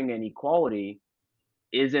sharing and equality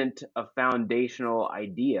isn't a foundational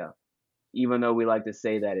idea, even though we like to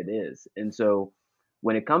say that it is. And so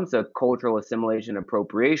when it comes to cultural assimilation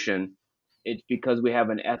appropriation, it's because we have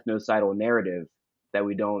an ethnocidal narrative that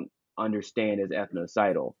we don't understand as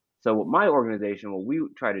ethnocidal. So what my organization, what we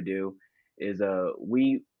try to do is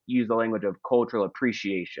we use the language of cultural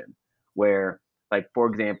appreciation, where, like, for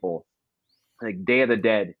example, like Day of the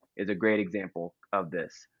Dead is a great example of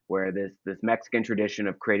this, where this Mexican tradition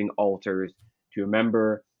of creating altars to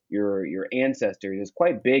remember your ancestors is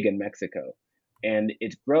quite big in Mexico, and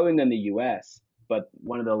it's growing in the U.S. But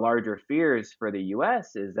one of the larger fears for the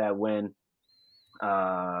U.S. is that when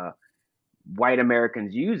white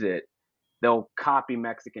Americans use it, they'll copy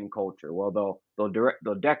Mexican culture. Well,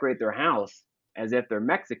 they'll decorate their house as if they're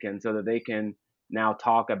Mexican so that they can now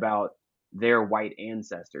talk about their white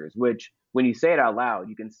ancestors, which when you say it out loud,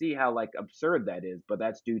 you can see how like absurd that is, but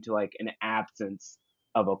that's due to like an absence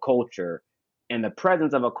of a culture and the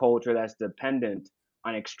presence of a culture that's dependent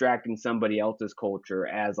on extracting somebody else's culture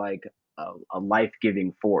as like a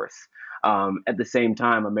life-giving force. At the same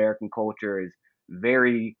time, American culture is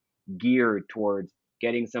very geared towards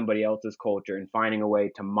getting somebody else's culture and finding a way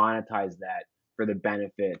to monetize that for the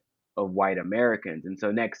benefit of white Americans. And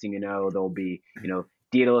so next thing you know, there'll be,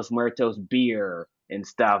 Dia de los Muertos beer and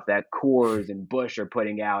stuff that Coors and Bush are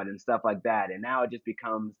putting out and stuff like that. And now it just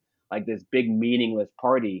becomes like this big meaningless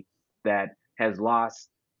party that has lost,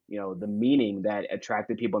 the meaning that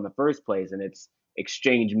attracted people in the first place. And it's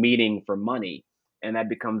exchange meaning for money. And that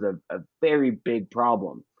becomes a very big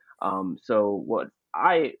problem. So what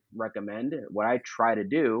I recommend, what I try to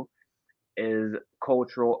do is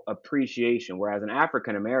cultural appreciation. Whereas an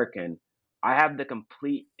African American, I have the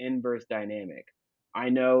complete inverse dynamic. I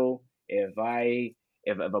know if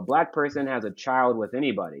a black person has a child with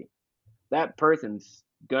anybody, that person's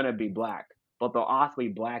gonna be black, but they'll also be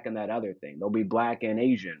black in that other thing. They'll be black and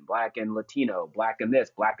Asian, black and Latino, black in this,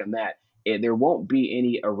 black in that. There won't be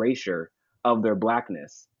any erasure of their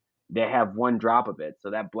blackness. They have one drop of it,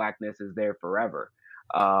 so that blackness is there forever.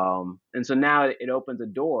 And so now it opens a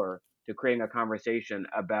door to creating a conversation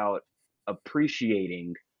about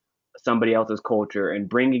appreciating somebody else's culture and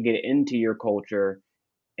bringing it into your culture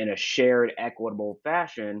in a shared, equitable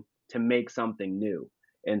fashion to make something new.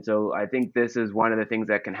 And so I think this is one of the things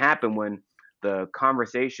that can happen when the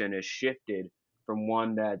conversation is shifted from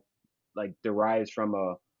one that like derives from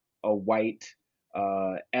a white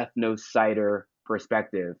ethnocider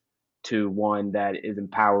perspective to one that is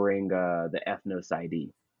empowering the ethnocidee.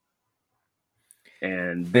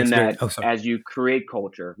 And then as you create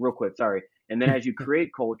culture, real quick, sorry. And then as you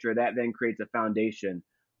create culture, that then creates a foundation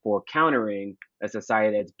for countering a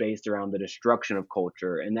society that's based around the destruction of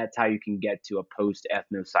culture. And that's how you can get to a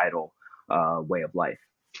post-ethnocidal way of life.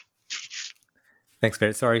 Thanks,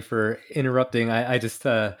 Barrett. Sorry for interrupting. I just,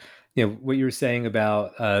 what you were saying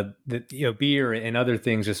about the beer and other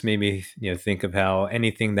things just made me, think of how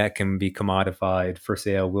anything that can be commodified for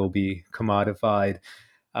sale will be commodified.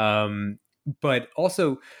 But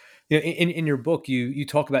also, in your book, you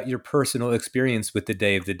talk about your personal experience with the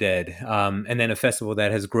Day of the Dead, and then a festival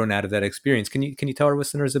that has grown out of that experience. Can you tell our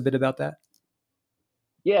listeners a bit about that?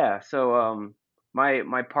 Yeah. So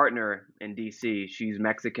my partner in DC, she's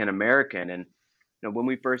Mexican American, and when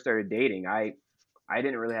we first started dating, I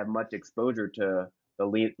didn't really have much exposure to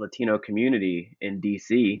the Latino community in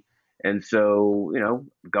DC, and so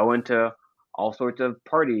going to all sorts of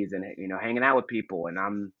parties and hanging out with people, and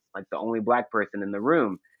I'm like the only black person in the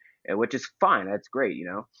room, which is fine. That's great,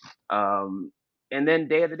 and then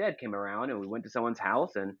Day of the Dead came around, and we went to someone's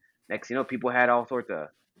house, and next people had all sorts of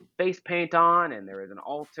face paint on, and there was an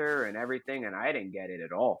altar and everything, and I didn't get it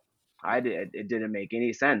at all. It didn't make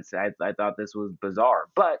any sense. I thought this was bizarre,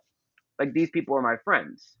 but like these people are my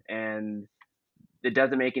friends, and it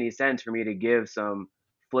doesn't make any sense for me to give some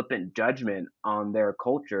flippant judgment on their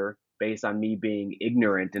culture based on me being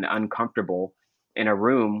ignorant and uncomfortable in a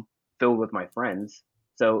room filled with my friends.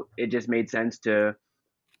 So it just made sense to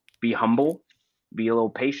be humble, be a little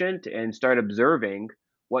patient, and start observing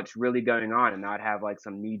what's really going on and not have like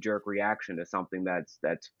some knee-jerk reaction to something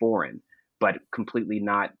that's foreign, but completely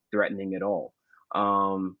not threatening at all.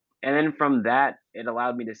 And then from that, it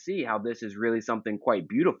allowed me to see how this is really something quite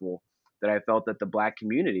beautiful that I felt that the Black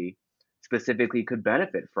community specifically could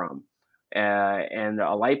benefit from. And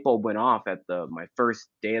a light bulb went off at my first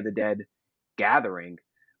Day of the Dead gathering,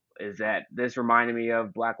 is that this reminded me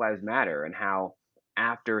of Black Lives Matter and how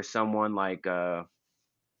after someone like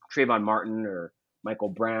Trayvon Martin or Michael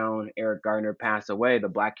Brown, Eric Gardner pass away, the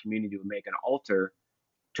Black community would make an altar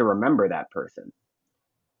to remember that person.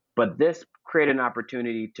 But this created an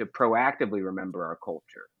opportunity to proactively remember our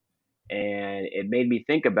culture. And it made me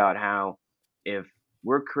think about how if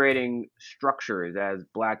we're creating structures as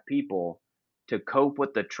Black people to cope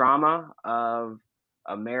with the trauma of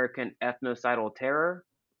American ethnocidal terror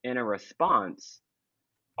in a response,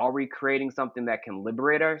 are we creating something that can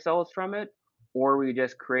liberate ourselves from it? Or are we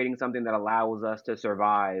just creating something that allows us to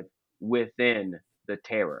survive within the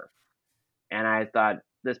terror? And I thought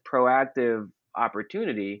this proactive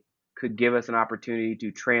opportunity could give us an opportunity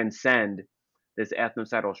to transcend this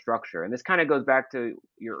ethnocidal structure. And this kind of goes back to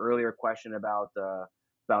your earlier question about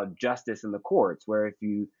justice in the courts, where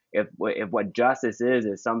if what justice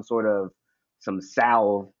is some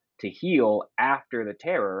salve to heal after the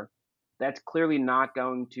terror, that's clearly not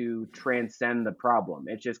going to transcend the problem.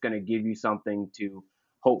 It's just going to give you something to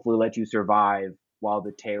hopefully let you survive while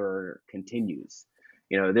the terror continues.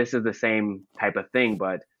 This is the same type of thing,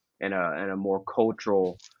 but in a more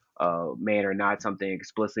cultural manner, not something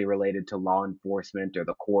explicitly related to law enforcement or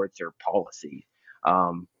the courts or policy.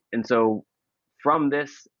 And so from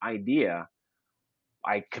this idea,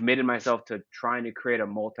 I committed myself to trying to create a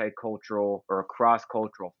multicultural or a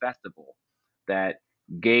cross-cultural festival that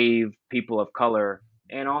gave people of color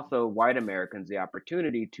and also white Americans the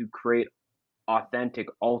opportunity to create authentic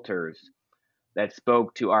altars that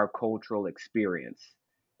spoke to our cultural experience.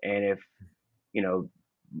 And if,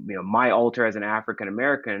 my altar as an African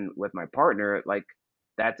American with my partner, like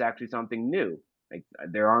that's actually something new. Like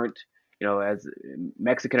there aren't, as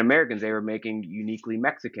Mexican Americans, they were making uniquely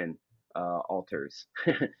Mexican altars.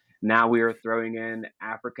 Now we are throwing in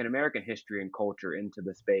African American history and culture into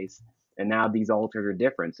the space. And now these altars are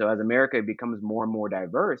different. So as America becomes more and more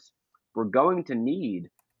diverse, we're going to need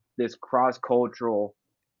this cross-cultural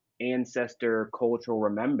ancestor cultural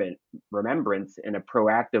remembrance in a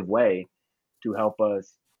proactive way to help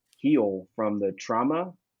us heal from the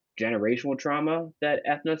trauma, generational trauma that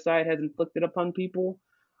ethnocide has inflicted upon people,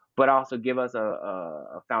 but also give us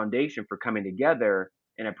a foundation for coming together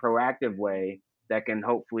in a proactive way that can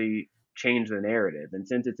hopefully change the narrative. And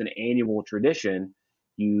since it's an annual tradition,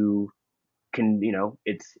 it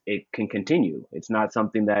can continue. It's not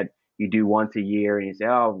something that you do once a year and you say,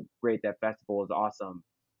 oh, great, that festival is awesome.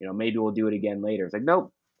 Maybe we'll do it again later. It's like,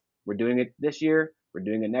 nope, we're doing it this year. We're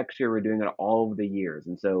doing it next year. We're doing it all of the years.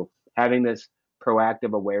 And so having this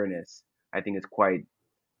proactive awareness, I think is quite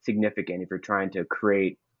significant if you're trying to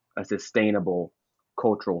create a sustainable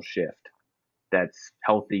cultural shift that's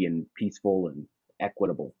healthy and peaceful and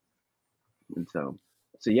equitable. And so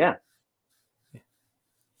yeah.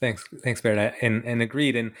 Thanks, Barrett, and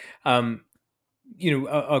agreed. And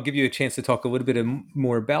I'll give you a chance to talk a little bit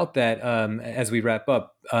more about that as we wrap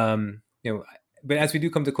up. But as we do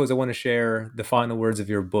come to close, I want to share the final words of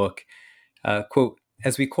your book. Quote,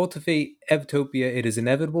 "As we cultivate Evtopia, it is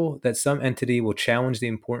inevitable that some entity will challenge the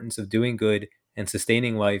importance of doing good and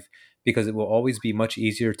sustaining life because it will always be much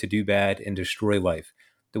easier to do bad and destroy life.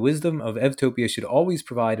 The wisdom of Evtopia should always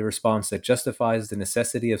provide a response that justifies the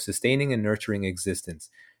necessity of sustaining and nurturing existence.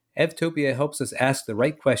 Evtopia helps us ask the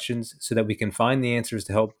right questions so that we can find the answers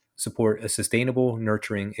to help support a sustainable,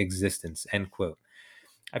 nurturing existence." End quote.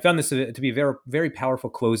 I found this to be a very, very powerful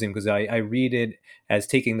closing because I read it as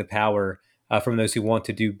taking the power from those who want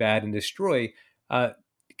to do bad and destroy.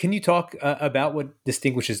 Can you talk about what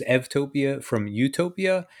distinguishes Evtopia from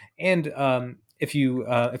Utopia? And if you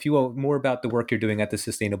will, more about the work you're doing at the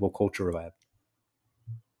Sustainable Culture Lab.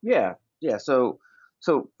 Yeah. So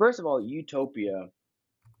first of all, Utopia,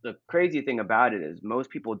 the crazy thing about it is most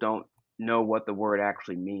people don't know what the word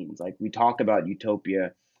actually means. Like we talk about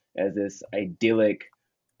Utopia as this idyllic,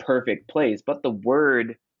 perfect place, but the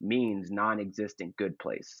word means non-existent good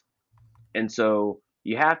place. And so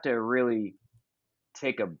you have to really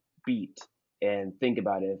take a beat and think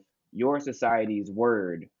about if your society's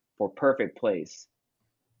word for perfect place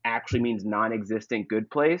actually means non-existent good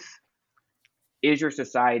place. Is your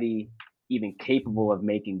society even capable of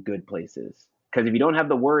making good places? Because if you don't have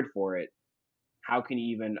the word for it, how can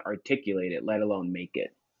you even articulate it, let alone make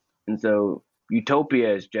it? And so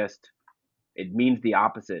utopia is it means the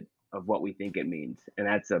opposite of what we think it means. And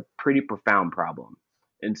that's a pretty profound problem.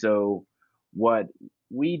 And so what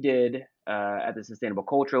we did at the Sustainable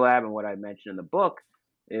Culture Lab and what I mentioned in the book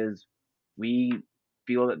is we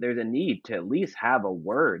feel that there's a need to at least have a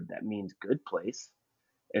word that means good place.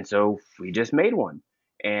 And so we just made one.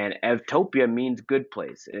 And Evtopia means good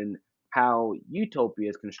place. And how utopia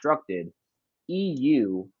is constructed,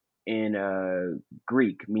 EU in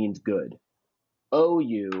Greek means good.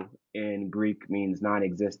 OU in Greek means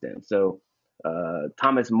non-existent. So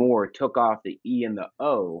Thomas More took off the E and the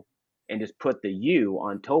O and just put the U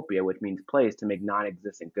on topia, which means place, to make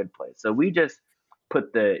non-existent good place. So we just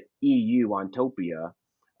put the EU on topia,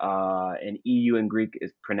 and EU in Greek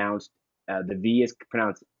is pronounced, the V is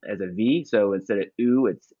pronounced as a V. So instead of U,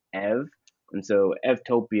 it's Ev. And so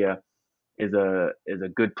Evtopia is a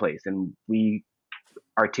good place. And we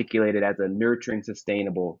articulate it as a nurturing,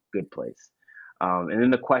 sustainable good place. And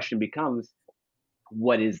then the question becomes,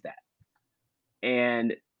 what is that?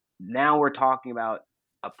 And now we're talking about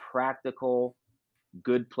a practical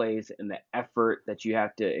good place and the effort that you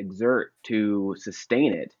have to exert to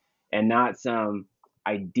sustain it, and not some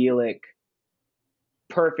idyllic,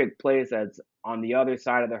 perfect place that's on the other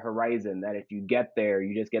side of the horizon, that if you get there,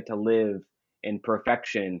 you just get to live in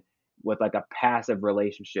perfection with like a passive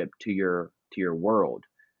relationship to your world.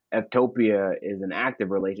 Evtopia is an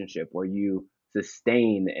active relationship where you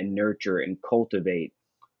sustain and nurture and cultivate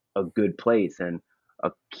a good place. And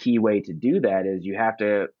a key way to do that is you have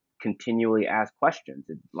to continually ask questions.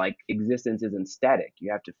 Like, existence isn't static.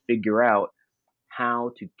 You have to figure out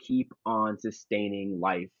how to keep on sustaining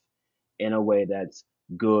life in a way that's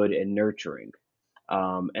good and nurturing.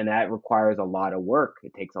 And that requires a lot of work.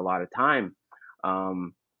 It takes a lot of time.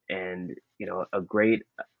 And a great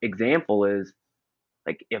example is,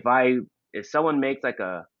 like, if someone makes like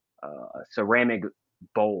a ceramic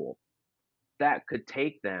bowl, that could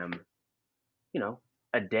take them,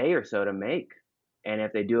 a day or so to make. And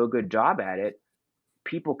if they do a good job at it,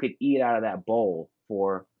 people could eat out of that bowl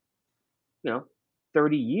for,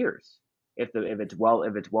 30 years if it's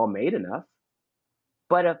well made enough.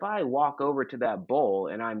 But if I walk over to that bowl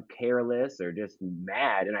and I'm careless or just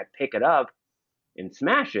mad and I pick it up and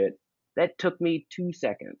smash it, that took me 2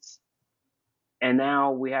 seconds. And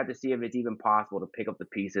now we have to see if it's even possible to pick up the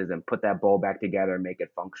pieces and put that bowl back together and make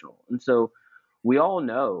it functional. And so we all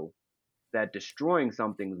know that destroying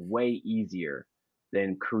something is way easier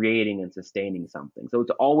than creating and sustaining something. So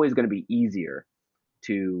it's always going to be easier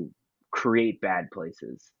to create bad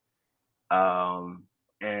places.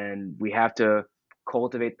 And we have to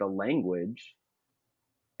cultivate the language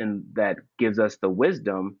and that gives us the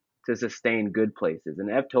wisdom to sustain good places. And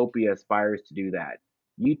Evtopia aspires to do that.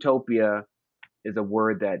 Utopia is a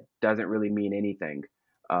word that doesn't really mean anything.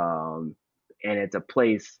 And it's a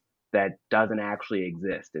place that doesn't actually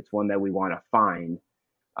exist. It's one that we want to find.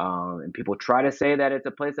 And people try to say that it's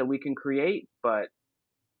a place that we can create, but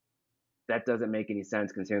that doesn't make any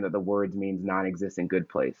sense considering that the word means non-existent good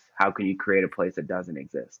place. How can you create a place that doesn't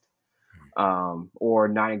exist? Or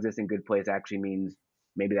non-existent good place actually means,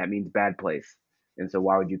 maybe that means bad place. And so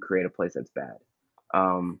why would you create a place that's bad?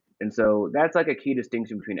 And so that's like a key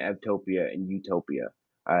distinction between Evtopia and Utopia.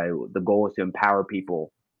 The goal is to empower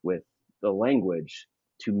people with the language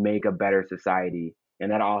to make a better society.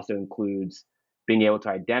 And that also includes being able to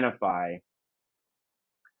identify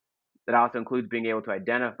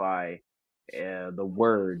the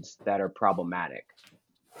words that are problematic.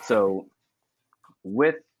 So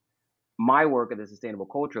with my work at the Sustainable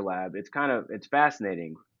Culture Lab, it's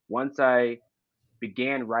fascinating. Once I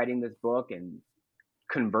began writing this book and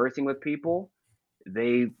conversing with people,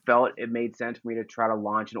 they felt it made sense for me to try to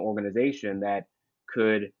launch an organization that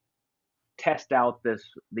could test out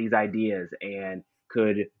these ideas and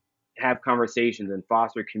could have conversations and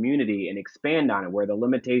foster community and expand on it, where the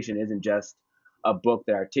limitation isn't just a book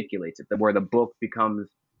that articulates it, where the book becomes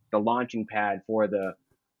the launching pad for the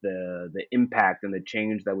impact and the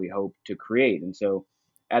change that we hope to create. And so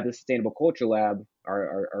at the Sustainable Culture Lab,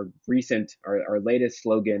 our latest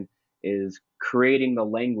slogan is creating the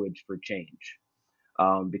language for change.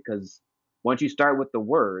 Because once you start with the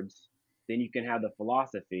words, then you can have the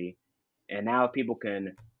philosophy. And now if people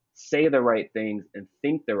can say the right things and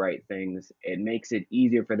think the right things, it makes it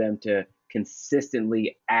easier for them to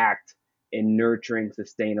consistently act in nurturing,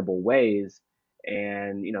 sustainable ways.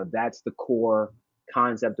 And, that's the core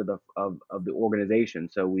concept of the organization.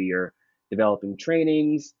 So we are developing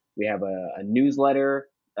trainings. We have a newsletter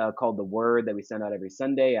called The Word that we send out every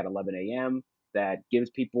Sunday at 11 a.m. that gives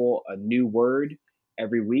people a new word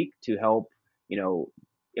every week to help,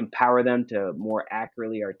 empower them to more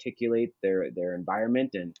accurately articulate their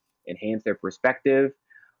environment and enhance their perspective.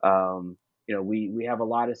 We have a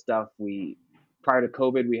lot of stuff. Prior to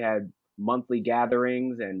COVID, we had monthly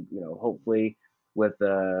gatherings, and hopefully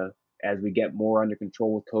as we get more under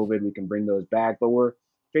control with COVID, we can bring those back. But we're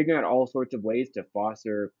figuring out all sorts of ways to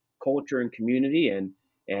foster culture and community and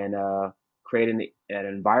create an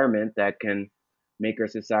environment that can make our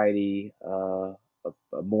society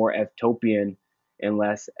a more Evtopian and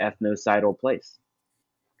less ethnocidal place.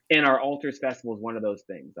 And our Altars Festival is one of those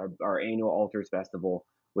things. Our annual Altars Festival,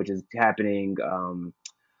 which is happening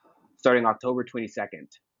starting October 22nd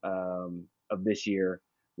of this year,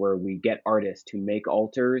 where we get artists to make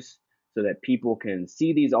altars so that people can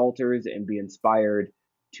see these altars and be inspired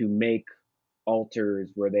to make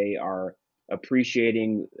altars where they are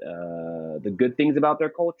appreciating the good things about their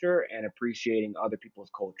culture and appreciating other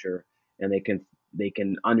people's culture, and they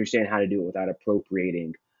can understand how to do it without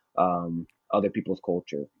appropriating other people's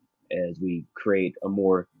culture, as we create a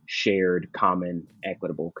more shared, common,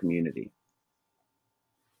 equitable community.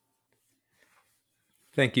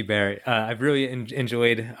 Thank you, Barrett. I've really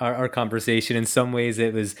enjoyed our conversation. In some ways,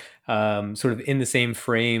 it was sort of in the same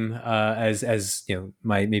frame as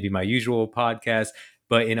my usual podcast,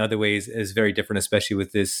 but in other ways is very different, especially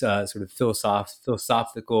with this sort of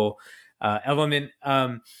philosophical element.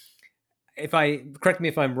 Correct me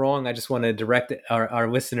if I'm wrong, I just want to direct our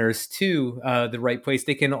listeners to the right place.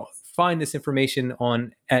 They can find this information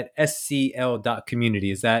at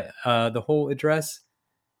scl.community. Is that the whole address?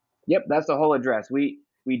 Yep, that's the whole address. We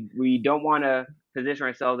don't want to position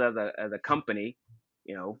ourselves as a company.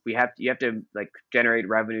 You have to like generate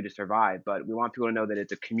revenue to survive, but we want people to know that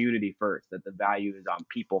it's a community first, that the value is on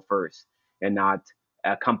people first and not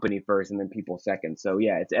a company first and then people second. So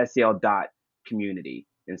yeah, it's scl.community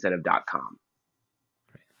instead of .com.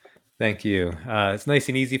 Thank you. It's nice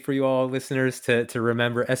and easy for you all listeners to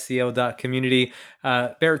remember, scl.community.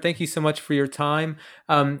 Barrett, thank you so much for your time.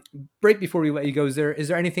 Right before we let you go, is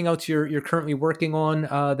there anything else you're currently working on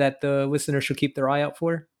that the listener should keep their eye out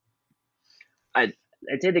for? I'd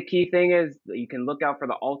say the key thing is that you can look out for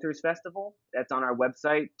the Altars Festival. That's on our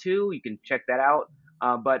website too. You can check that out.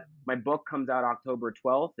 But my book comes out October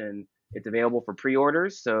 12th and it's available for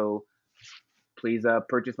pre-orders. So please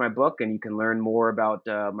purchase my book, and you can learn more about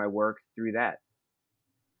my work through that.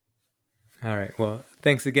 All right. Well,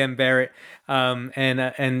 thanks again, Barrett.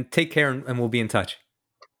 And take care, and we'll be in touch.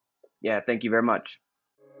 Yeah, thank you very much.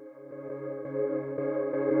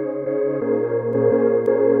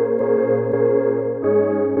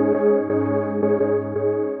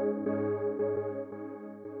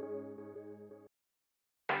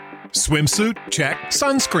 Swimsuit? Check.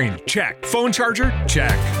 Sunscreen? Check. Phone charger?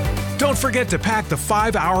 Check. Don't forget to pack the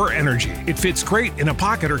 5-Hour Energy. It fits great in a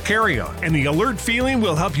pocket or carry-on, and the alert feeling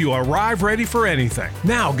will help you arrive ready for anything.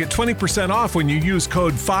 Now get 20% off when you use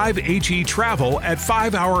code 5HETRAVEL at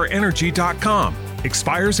 5hourenergy.com.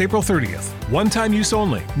 Expires April 30th. One-time use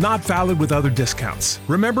only. Not valid with other discounts.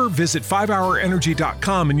 Remember, visit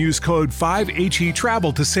 5hourenergy.com and use code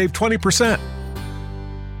 5HETRAVEL to save 20%.